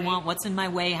 What do I want? What's in my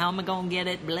way? How am I going to get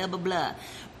it? Blah, blah, blah.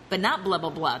 But not blah, blah,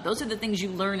 blah. Those are the things you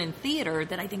learn in theater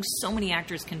that I think so many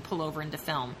actors can pull over into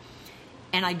film.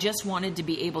 And I just wanted to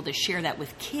be able to share that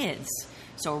with kids.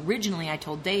 So originally I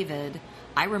told David,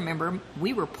 I remember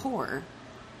we were poor.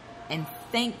 And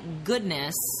thank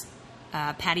goodness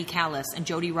Patty Callis and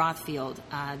Jody Rothfield,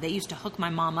 they used to hook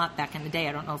my mom up back in the day.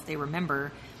 I don't know if they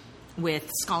remember,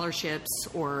 with scholarships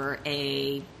or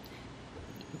a,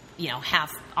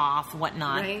 half off,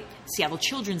 whatnot. Right. Seattle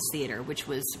Children's Theater, which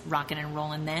was rocking and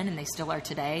rolling then, and they still are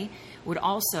today, would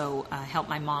also help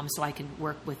my mom so I could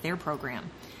work with their program.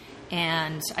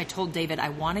 And I told David, I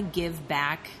want to give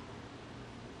back,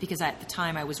 because at the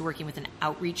time I was working with an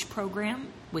outreach program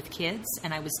with kids,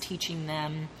 and I was teaching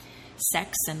them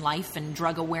sex and life and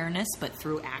drug awareness, but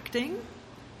through acting,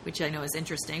 which I know is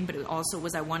interesting, but it also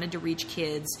was I wanted to reach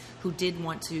kids who did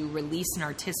want to release an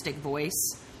artistic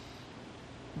voice,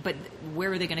 but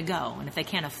where are they going to go? And if they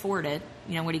can't afford it,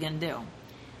 what are you going to do?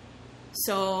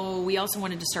 So we also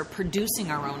wanted to start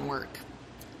producing our own work.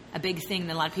 A big thing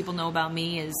that a lot of people know about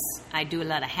me is I do a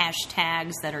lot of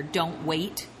hashtags that are don't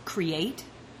wait, create.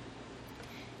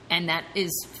 And that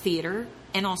is theater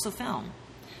and also film.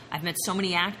 I've met so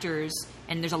many actors,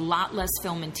 and there's a lot less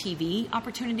film and TV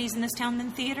opportunities in this town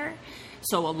than theater.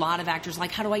 So a lot of actors are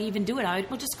like, how do I even do it?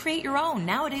 Well, just create your own.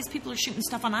 Nowadays, people are shooting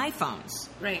stuff on iPhones.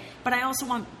 Right. But I also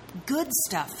want good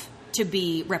stuff to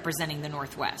be representing the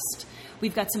Northwest.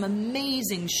 We've got some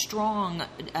amazing, strong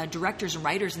directors and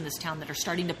writers in this town that are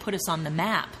starting to put us on the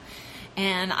map.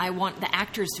 And I want the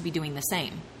actors to be doing the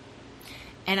same.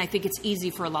 And I think it's easy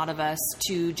for a lot of us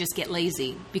to just get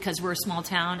lazy because we're a small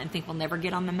town and think we'll never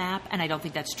get on the map, and I don't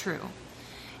think that's true.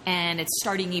 And it's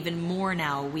starting even more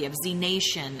now. We have Z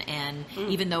Nation, and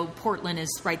even though Portland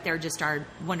is right there, just our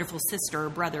wonderful sister or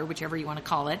brother, whichever you want to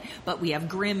call it, but we have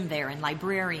Grimm there, and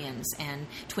Librarians, and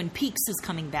Twin Peaks is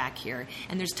coming back here.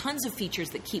 And there's tons of features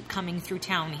that keep coming through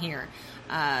town here.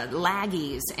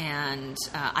 Laggies and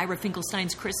Ira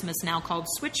Finkelstein's Christmas, now called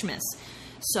Switchmas.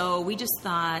 So we just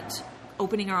thought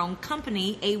opening our own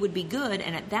company, would be good,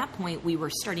 and at that point we were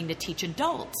starting to teach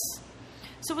adults.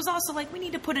 So it was also like, we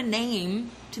need to put a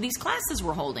name to these classes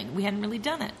we're holding. We hadn't really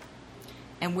done it.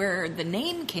 And where the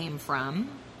name came from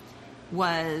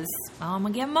was, I'm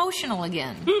going to get emotional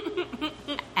again.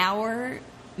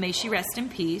 May she rest in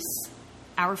peace,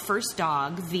 our first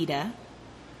dog, Vita,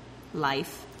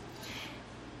 Life,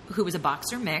 who was a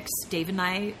boxer mix. Dave and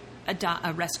I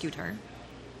rescued her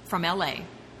from L.A.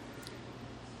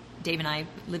 Dave and I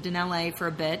lived in L.A. for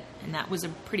a bit, and that was a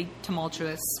pretty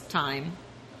tumultuous time.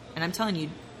 And I'm telling you,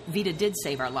 Vita did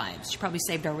save our lives. She probably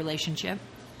saved our relationship.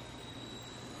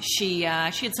 She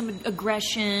had some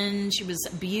aggression. She was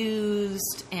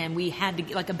abused, and we had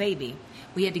to, like a baby,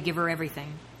 we had to give her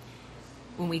everything.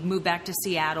 When we moved back to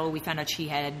Seattle, we found out she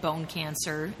had bone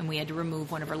cancer, and we had to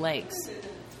remove one of her legs.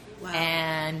 Wow.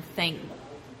 And thank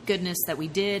goodness that we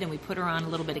did, and we put her on a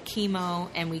little bit of chemo,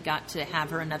 and we got to have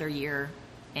her another year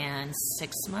and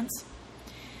 6 months.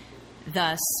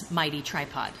 Thus, Mighty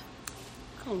Tripod.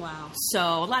 Oh, wow. So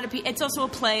a lot of people, it's also a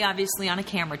play, obviously, on a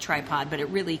camera tripod, but it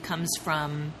really comes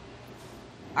from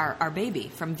our baby,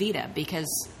 from Vita,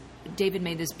 because David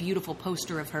made this beautiful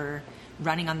poster of her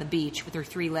running on the beach with her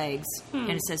 3 legs, and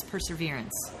it says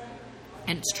perseverance.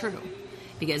 And it's true.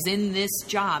 Because in this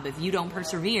job, if you don't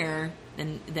persevere,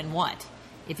 then what?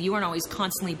 If you aren't always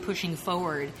constantly pushing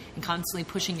forward and constantly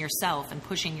pushing yourself and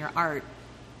pushing your art.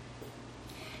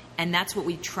 And that's what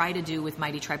we try to do with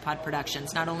Mighty Tripod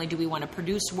Productions. Not only do we want to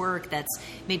produce work that's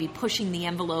maybe pushing the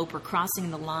envelope or crossing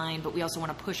the line, but we also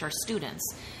want to push our students.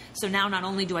 So now not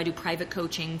only do I do private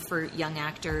coaching for young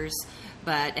actors,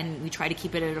 and we try to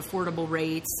keep it at affordable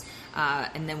rates,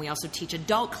 and then we also teach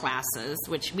adult classes,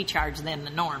 which we charge them the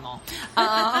normal.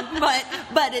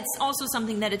 But it's also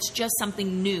something that it's just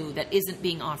something new that isn't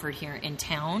being offered here in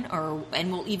town,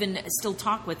 and we'll even still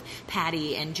talk with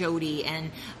Patty and Jody,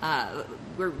 and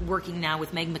we're working now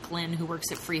with Meg McLinn, who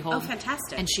works at Freehold. Oh,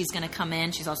 fantastic. And she's going to come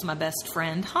in. She's also my best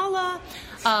friend. Holla!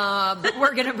 But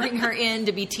we're going to bring her in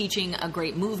to be teaching a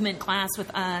great movement class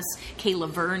with us. Kayla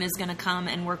Verne is going to come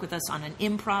and work with us on an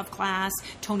improv class.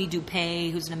 Tony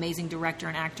Dupay, who's an amazing director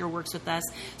and actor, works with us.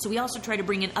 So we also try to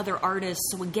bring in other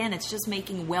artists. So again, it's just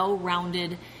making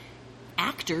well-rounded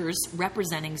actors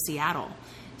representing Seattle.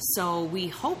 So we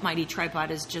hope Mighty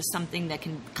Tripod is just something that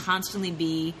can constantly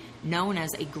be known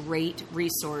as a great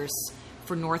resource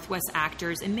for Northwest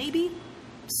actors, and maybe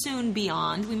soon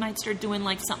beyond. We might start doing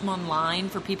like something online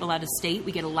for people out of state.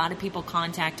 We get a lot of people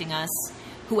contacting us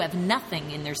who have nothing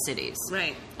in their cities.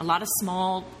 Right. A lot of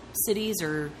small cities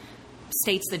or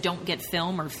states that don't get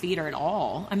film or theater at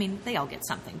all. I mean, they all get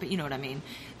something, but you know what I mean.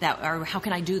 Or how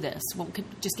can I do this? Well,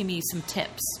 just give me some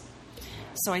tips.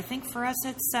 So I think for us,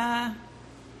 it's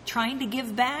trying to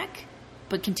give back,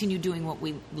 but continue doing what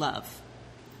we love.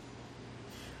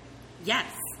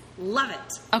 Yes. Love it.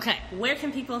 Okay. Where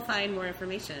can people find more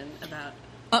information about?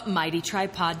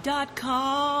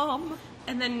 MightyTripod.com.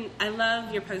 And then I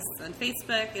love your posts on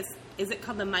Facebook. Is it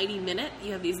called the Mighty Minute?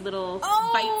 You have these little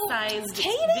bite-sized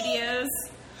videos.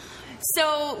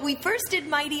 So we first did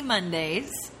Mighty Mondays,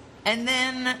 and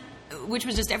then, which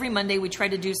was just every Monday we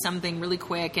tried to do something really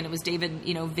quick, and it was David,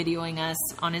 videoing us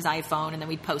on his iPhone, and then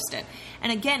we'd post it.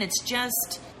 And again, it's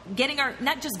just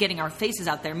not just getting our faces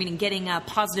out there, meaning getting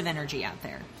positive energy out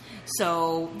there.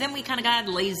 So then we kind of got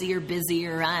lazy or busy,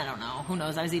 or I don't know, who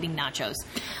knows, I was eating nachos,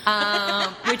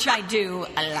 which I do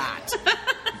a lot.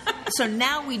 So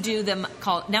now we do a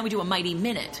Mighty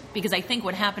Minute, because I think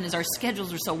what happened is our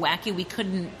schedules were so wacky, we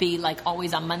couldn't be like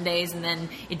always on Mondays, and then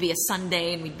it'd be a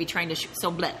Sunday, and we'd be trying to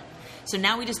so bleh. So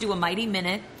now we just do a Mighty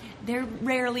Minute. They're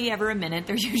rarely ever a minute.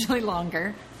 They're usually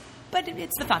longer. But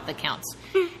it's the thought that counts.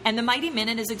 And the Mighty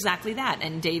Minute is exactly that.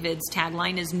 And David's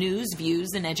tagline is news, views,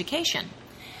 and education.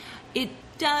 It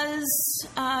does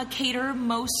cater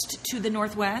most to the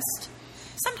Northwest.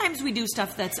 Sometimes we do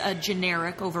stuff that's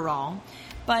generic overall.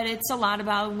 But it's a lot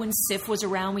about when SIF was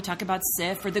around, we talk about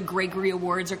SIF, or the Gregory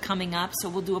Awards are coming up, so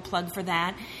we'll do a plug for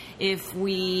that. If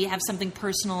we have something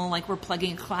personal, like we're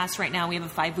plugging a class right now, we have a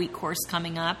 5-week course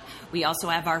coming up. We also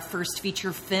have our first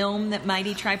feature film that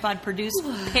Mighty Tripod produced,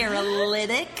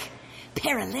 Paralytic.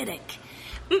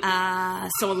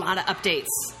 So a lot of updates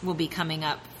will be coming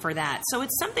up for that. So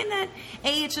it's something that,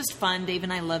 it's just fun. Dave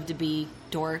and I love to be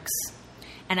dorks.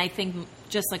 And I think,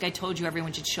 just like I told you,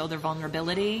 everyone should show their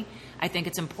vulnerability. I think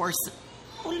it's important.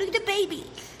 Oh, look at the baby.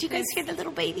 Do you guys hear the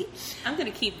little baby? I'm going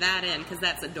to keep that in because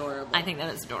that's adorable. I think that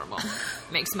is adorable.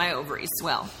 Makes my ovaries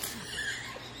swell.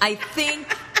 I think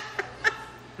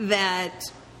that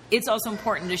it's also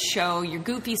important to show your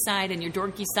goofy side and your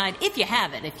dorky side, if you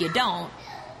have it. If you don't,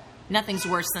 nothing's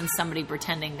worse than somebody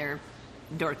pretending they're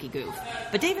dorky goof.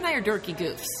 But Dave and I are dorky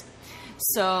goofs.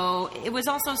 So it was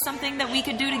also something that we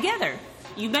could do together.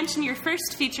 You mentioned your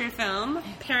first feature film,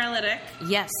 Paralytic.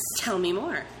 Yes. Tell me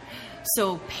more.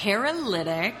 So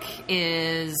Paralytic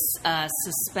is a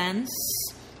suspense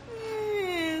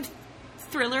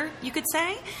thriller, you could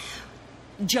say.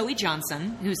 Joey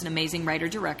Johnson, who's an amazing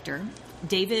writer-director,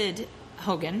 David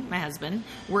Hogan, my husband,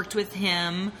 worked with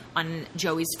him on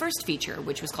Joey's first feature,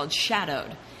 which was called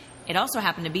Shadowed. It also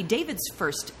happened to be David's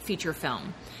first feature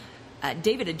film.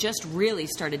 David had just really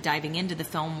started diving into the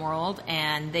film world,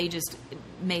 and they just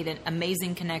made an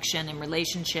amazing connection and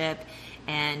relationship.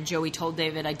 And Joey told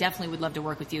David, I definitely would love to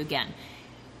work with you again.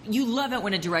 You love it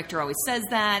when a director always says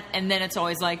that, and then it's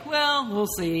always like, well, we'll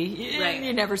see. Right.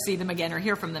 You never see them again or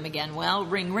hear from them again. Well,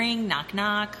 ring, ring, knock,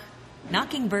 knock,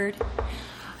 knocking bird.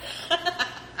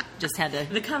 Just had to...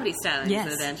 The comedy style.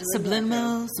 Yes,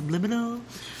 subliminal.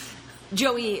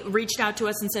 Joey reached out to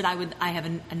us and said, I have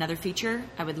another feature.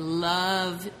 I would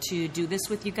love to do this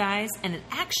with you guys. And it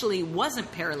actually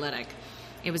wasn't Paralytic.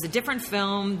 It was a different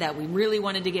film that we really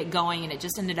wanted to get going, and it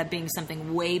just ended up being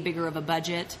something way bigger of a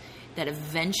budget that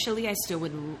eventually I still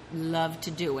would love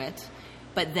to do it.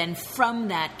 But then from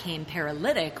that came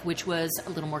Paralytic, which was a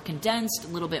little more condensed, a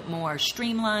little bit more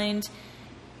streamlined.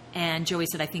 And Joey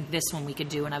said, I think this one we could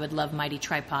do, and I would love Mighty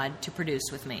Tripod to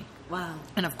produce with me. Wow.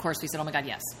 And of course we said, oh my God,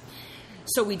 yes.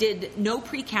 So we did no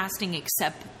pre-casting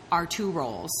except our two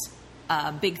roles.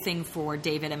 A big thing for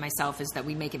David and myself is that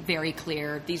we make it very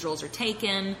clear these roles are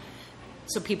taken,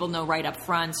 so people know right up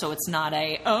front. So it's not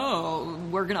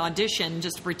we're going to audition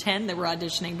just to pretend that we're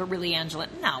auditioning, but really, Angela.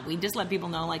 No, we just let people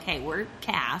know, like, hey, we're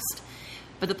cast.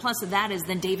 But the plus of that is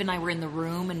then Dave and I were in the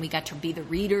room, and we got to be the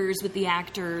readers with the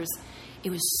actors.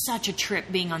 It was such a trip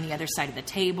being on the other side of the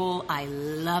table. I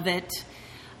love it.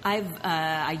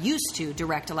 I used to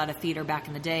direct a lot of theater back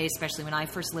in the day, especially when I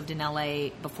first lived in LA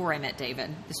before I met David.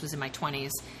 This was in my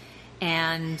 20s.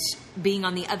 And being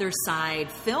on the other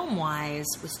side, film-wise,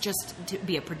 was just to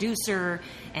be a producer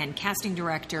and casting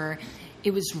director.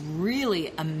 It was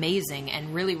really amazing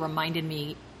and really reminded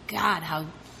me, God, how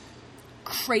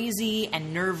crazy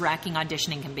and nerve-wracking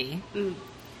auditioning can be. Mm.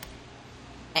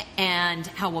 And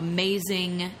how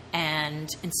amazing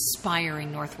and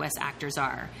inspiring Northwest actors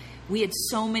are. We had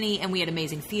so many, and we had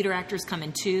amazing theater actors come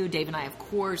in too. Dave and I, of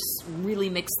course, really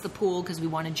mixed the pool because we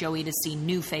wanted Joey to see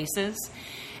new faces.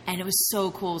 And it was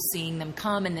so cool seeing them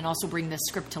come and then also bring the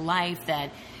script to life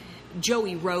that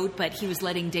Joey wrote, but he was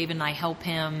letting Dave and I help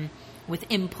him with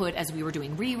input as we were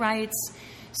doing rewrites.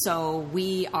 So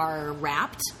we are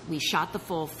wrapped. We shot the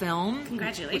full film.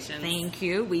 Congratulations. Thank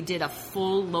you. We did a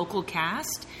full local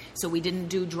cast. So we didn't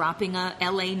do dropping a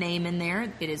LA name in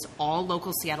there. It is all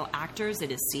local Seattle actors.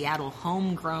 It is Seattle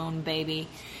homegrown, baby.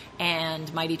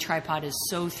 And Mighty Tripod is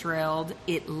so thrilled.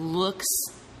 It looks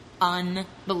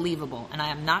unbelievable. And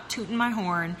I am not tooting my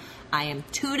horn. I am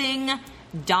tooting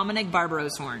Dominic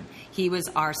Barbaro's horn. He was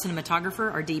our cinematographer,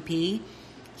 our DP.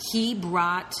 He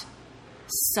brought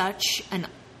such an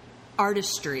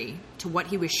artistry to what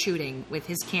he was shooting with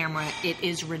his camera. It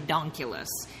is redonkulous.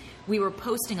 We were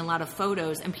posting a lot of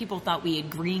photos, and people thought we had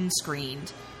green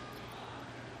screened.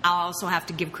 I'll also have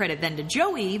to give credit then to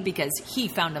Joey because he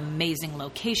found amazing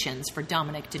locations for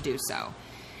Dominic to do so.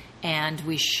 And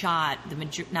we shot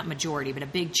not majority, but a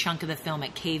big chunk of the film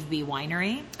at Cave Bee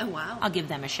Winery. Oh, wow. I'll give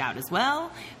them a shout as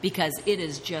well because it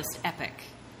is just epic.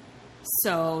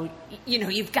 So,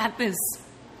 you've got this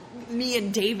me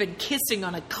and David kissing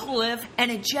on a cliff, and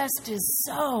it just is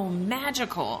so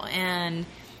magical. And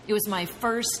it was my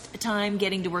first time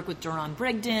getting to work with Doron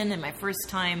Brigden and my first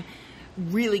time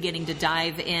really getting to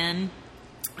dive in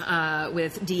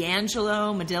with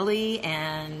D'Angelo Medilli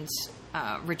and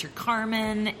Richard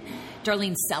Carmen.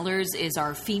 Darlene Sellers is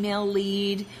our female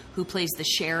lead who plays the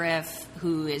sheriff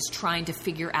who is trying to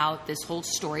figure out this whole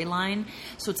storyline.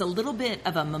 So it's a little bit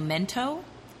of a Memento,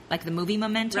 like the movie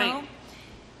Memento. Right.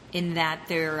 In that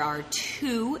there are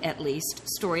two, at least,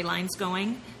 storylines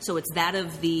going. So it's that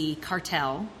of the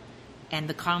cartel and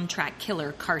the contract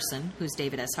killer, Carson, who's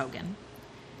David S. Hogan.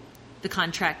 The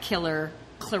contract killer,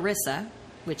 Clarissa,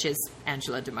 which is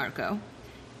Angela DeMarco.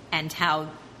 And how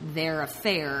their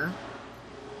affair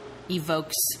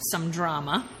evokes some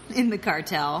drama in the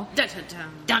cartel. Dun, dun, dun.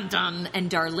 Dun, dun. And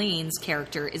Darlene's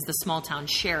character is the small-town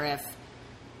sheriff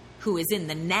who is in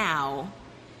the now,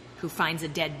 who finds a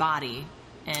dead body,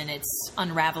 and it's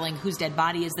unraveling whose dead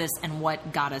body is this and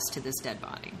what got us to this dead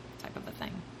body type of a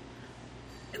thing.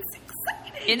 It's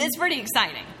exciting. It is pretty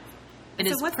exciting. It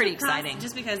is pretty exciting.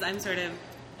 Just because I'm sort of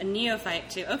a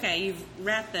neophyte to, okay, you've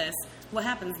wrapped this, what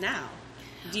happens now?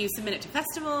 Do you submit it to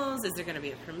festivals? Is there going to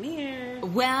be a premiere?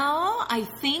 Well, I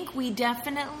think we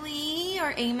definitely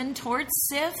are aiming towards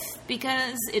SIFF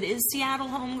because it is Seattle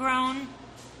homegrown.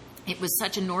 It was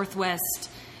such a Northwest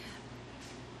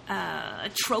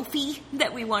trophy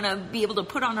that we want to be able to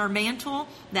put on our mantle,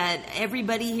 that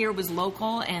everybody here was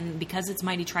local, and because it's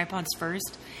Mighty Tripods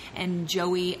first, and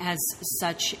Joey has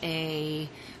such a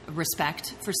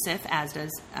respect for SIFF, as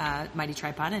does Mighty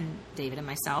Tripod and David and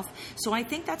myself. So I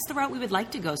think that's the route we would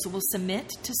like to go. So we'll submit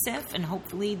to SIFF, and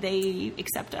hopefully they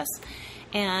accept us.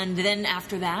 And then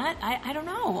after that, I don't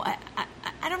know.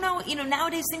 I don't know. You know,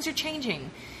 nowadays things are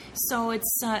changing. So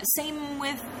it's same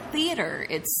with theater.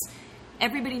 It's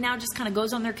everybody now just kind of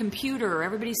goes on their computer.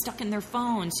 Everybody's stuck in their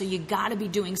phone. So you got to be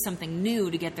doing something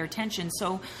new to get their attention.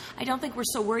 So I don't think we're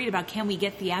so worried about can we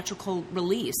get theatrical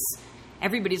release.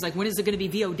 Everybody's like, when is it going to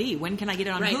be VOD? When can I get it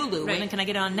on Hulu? When can I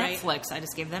get it on Netflix? I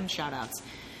just gave them shout-outs.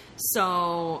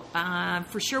 So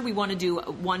for sure we want to do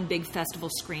one big festival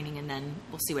screening, and then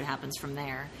we'll see what happens from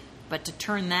there. But to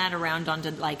turn that around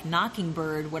onto like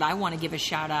Mockingbird, what I want to give a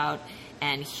shout-out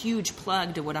and huge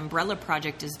plug to what Umbrella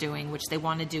Project is doing, which they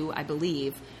want to do, I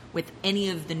believe, with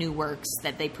any of the new works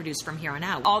that they produce from here on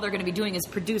out. All they're going to be doing is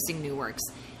producing new works.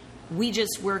 We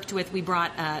just worked with,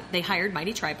 they hired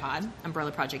Mighty Tripod,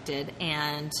 Umbrella Project did,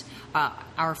 and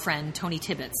our friend Tony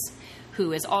Tibbetts,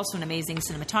 who is also an amazing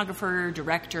cinematographer,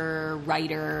 director,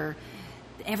 writer,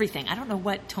 everything. I don't know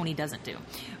what Tony doesn't do.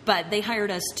 But they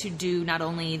hired us to do not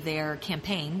only their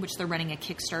campaign, which they're running a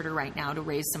Kickstarter right now to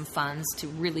raise some funds to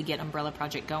really get Umbrella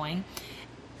Project going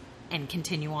and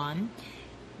continue on.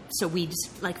 So we just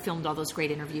filmed all those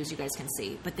great interviews you guys can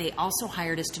see. But they also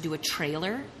hired us to do a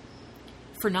trailer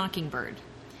for Mockingbird.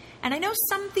 And I know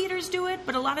some theaters do it,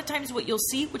 but a lot of times what you'll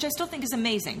see, which I still think is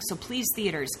amazing, so please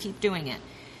theaters, keep doing it.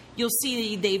 You'll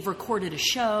see they've recorded a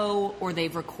show or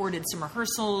they've recorded some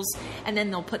rehearsals, and then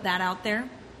they'll put that out there.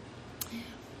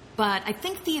 But I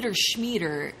think Theater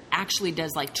Schmieder actually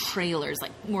does trailers,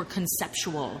 more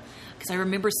conceptual. Because I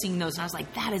remember seeing those and I was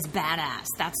like, that is badass.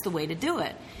 That's the way to do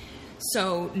it.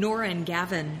 So Nora and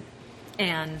Gavin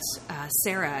and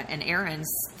Sarah and Aaron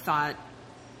thought,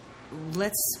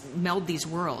 let's meld these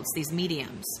worlds, these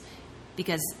mediums.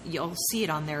 Because you'll see it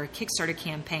on their Kickstarter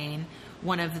campaign.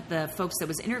 One of the folks that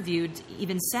was interviewed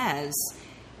even says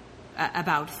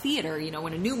about theater,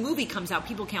 when a new movie comes out,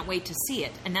 people can't wait to see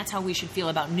it. And that's how we should feel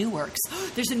about new works.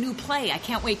 There's a new play. I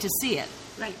can't wait to see it.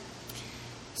 Right.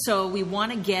 So we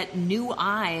want to get new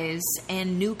eyes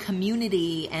and new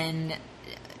community and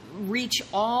reach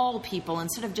all people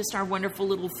instead of just our wonderful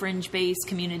little fringe-based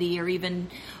community or even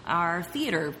our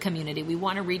theater community. We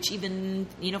want to reach even,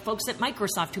 folks at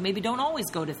Microsoft who maybe don't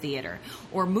always go to theater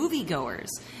or moviegoers.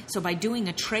 So by doing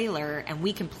a trailer, and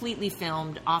we completely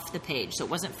filmed off the page, so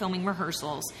it wasn't filming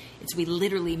rehearsals, we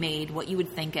literally made what you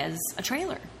would think as a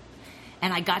trailer.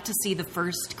 And I got to see the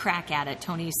first crack at it.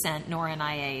 Tony sent Nora and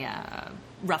I a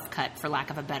rough cut, for lack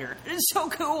of a better. It's so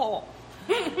cool.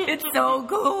 It's so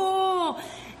cool.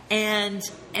 And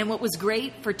what was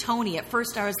great for Tony, at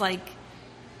first I was like,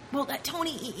 well,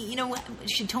 Tony,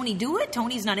 should Tony do it?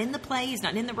 Tony's not in the play, he's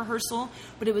not in the rehearsal.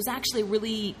 But it was actually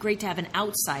really great to have an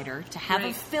outsider, to have a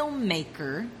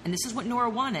filmmaker, and this is what Nora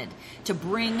wanted, to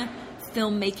bring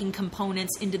filmmaking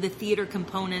components into the theater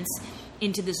components,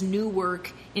 into this new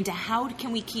work, into how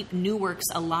can we keep new works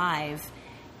alive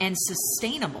and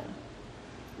sustainable.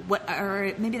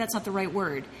 Or maybe that's not the right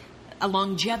word. A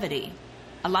longevity.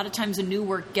 A lot of times a new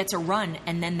work gets a run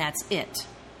and then that's it.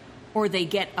 Or they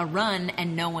get a run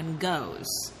and no one goes.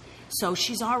 So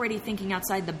she's already thinking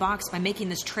outside the box. By making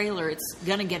this trailer, it's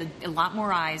going to get a lot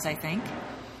more eyes, I think.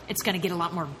 It's going to get a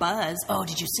lot more buzz. Oh,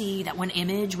 did you see that one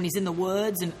image when he's in the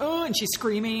woods and she's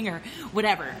screaming or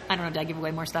whatever. I don't know, did I give away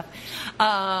more stuff?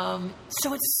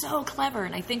 So it's so clever,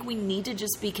 and I think we need to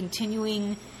just be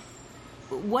continuing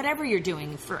whatever you're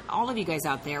doing for all of you guys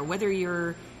out there,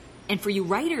 and for you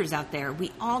writers out there,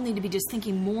 we all need to be just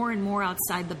thinking more and more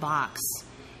outside the box.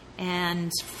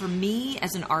 And for me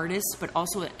as an artist, but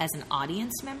also as an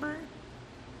audience member,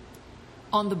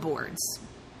 On the Boards,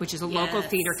 which is a local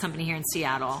theater company here in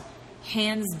Seattle,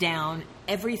 hands down,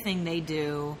 everything they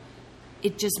do,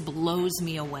 it just blows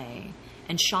me away.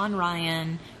 And Sean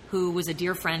Ryan, who was a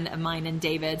dear friend of mine and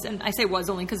David's, and I say was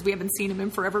only because we haven't seen him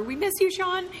in forever. We miss you,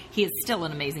 Sean. He is still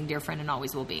an amazing dear friend and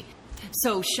always will be.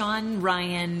 So Sean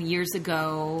Ryan, years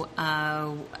ago,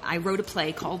 I wrote a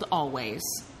play called Always.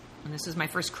 And this was my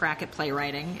first crack at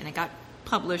playwriting, and it got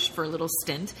published for a little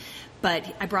stint.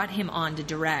 But I brought him on to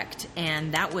direct,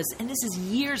 and this is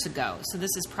years ago. So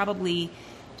this is probably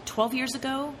 12 years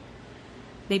ago,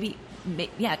 maybe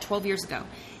 12 years ago.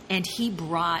 And he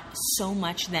brought so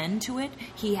much then to it.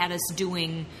 He had us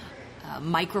doing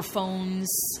microphones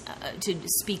to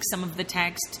speak some of the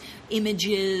text,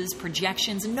 images,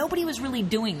 projections, and nobody was really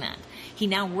doing that. He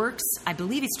now works, I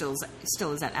believe he still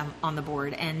is on the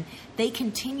board, and they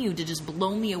continue to just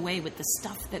blow me away with the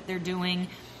stuff that they're doing.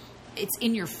 It's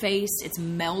in your face. It's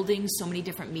melding so many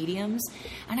different mediums.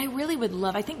 And I really would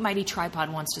love, I think Mighty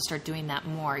Tripod wants to start doing that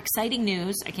more. Exciting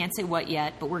news. I can't say what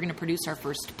yet, but we're going to produce our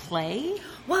first play.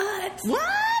 What?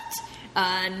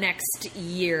 Next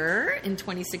year in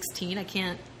 2016. I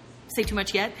can't say too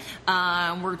much yet.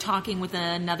 We're talking with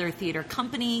another theater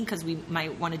company because we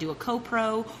might want to do a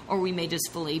co-pro, or we may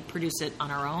just fully produce it on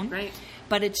our own. Right.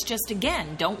 But it's just,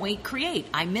 again, don't wait, create.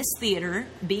 I miss theater.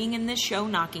 Being in this show,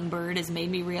 Knockingbird, has made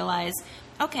me realize,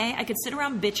 okay, I could sit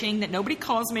around bitching that nobody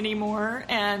calls me anymore,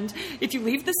 and if you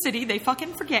leave the city, they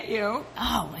fucking forget you.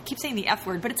 Oh, I keep saying the F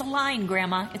word, but it's a line,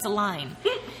 Grandma. It's a line.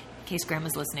 In case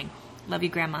Grandma's listening. Love you,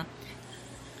 Grandma.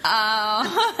 So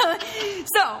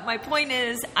my point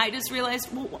is, I just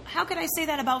realized, well, how could I say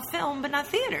that about film but not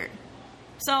theater?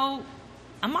 So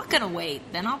I'm not going to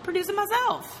wait. Then I'll produce it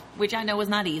myself, which I know is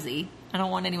not easy. I don't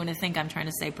want anyone to think I'm trying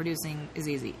to say producing is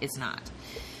easy. It's not.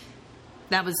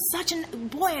 That was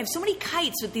boy, I have so many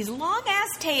kites with these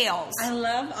long-ass tails. I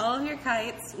love all of your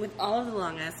kites with all of the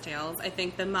long-ass tails. I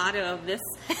think the motto of this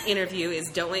interview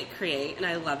is don't wait, create, and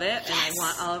I love it. Yes. And I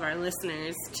want all of our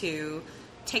listeners to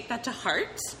take that to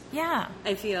heart. Yeah.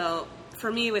 I feel, for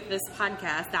me with this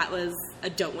podcast, that was a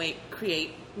don't wait,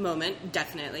 create moment,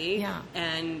 definitely. Yeah.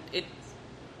 And it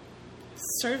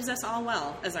serves us all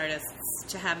well as artists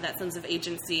to have that sense of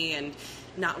agency and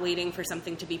not waiting for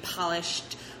something to be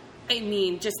polished. I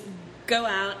mean, just go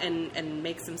out and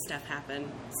make some stuff happen.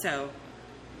 So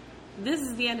this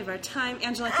is the end of our time.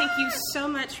 Angela, thank you so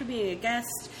much for being a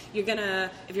guest. You're going to,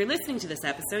 if you're listening to this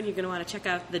episode, you're going to want to check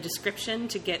out the description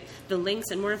to get the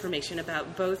links and more information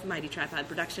about both Mighty Tripod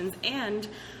Productions and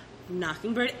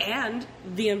Knockingbird and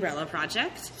The Umbrella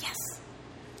Project. Yes.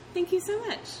 Thank you so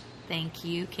much. Thank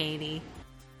you, Katie.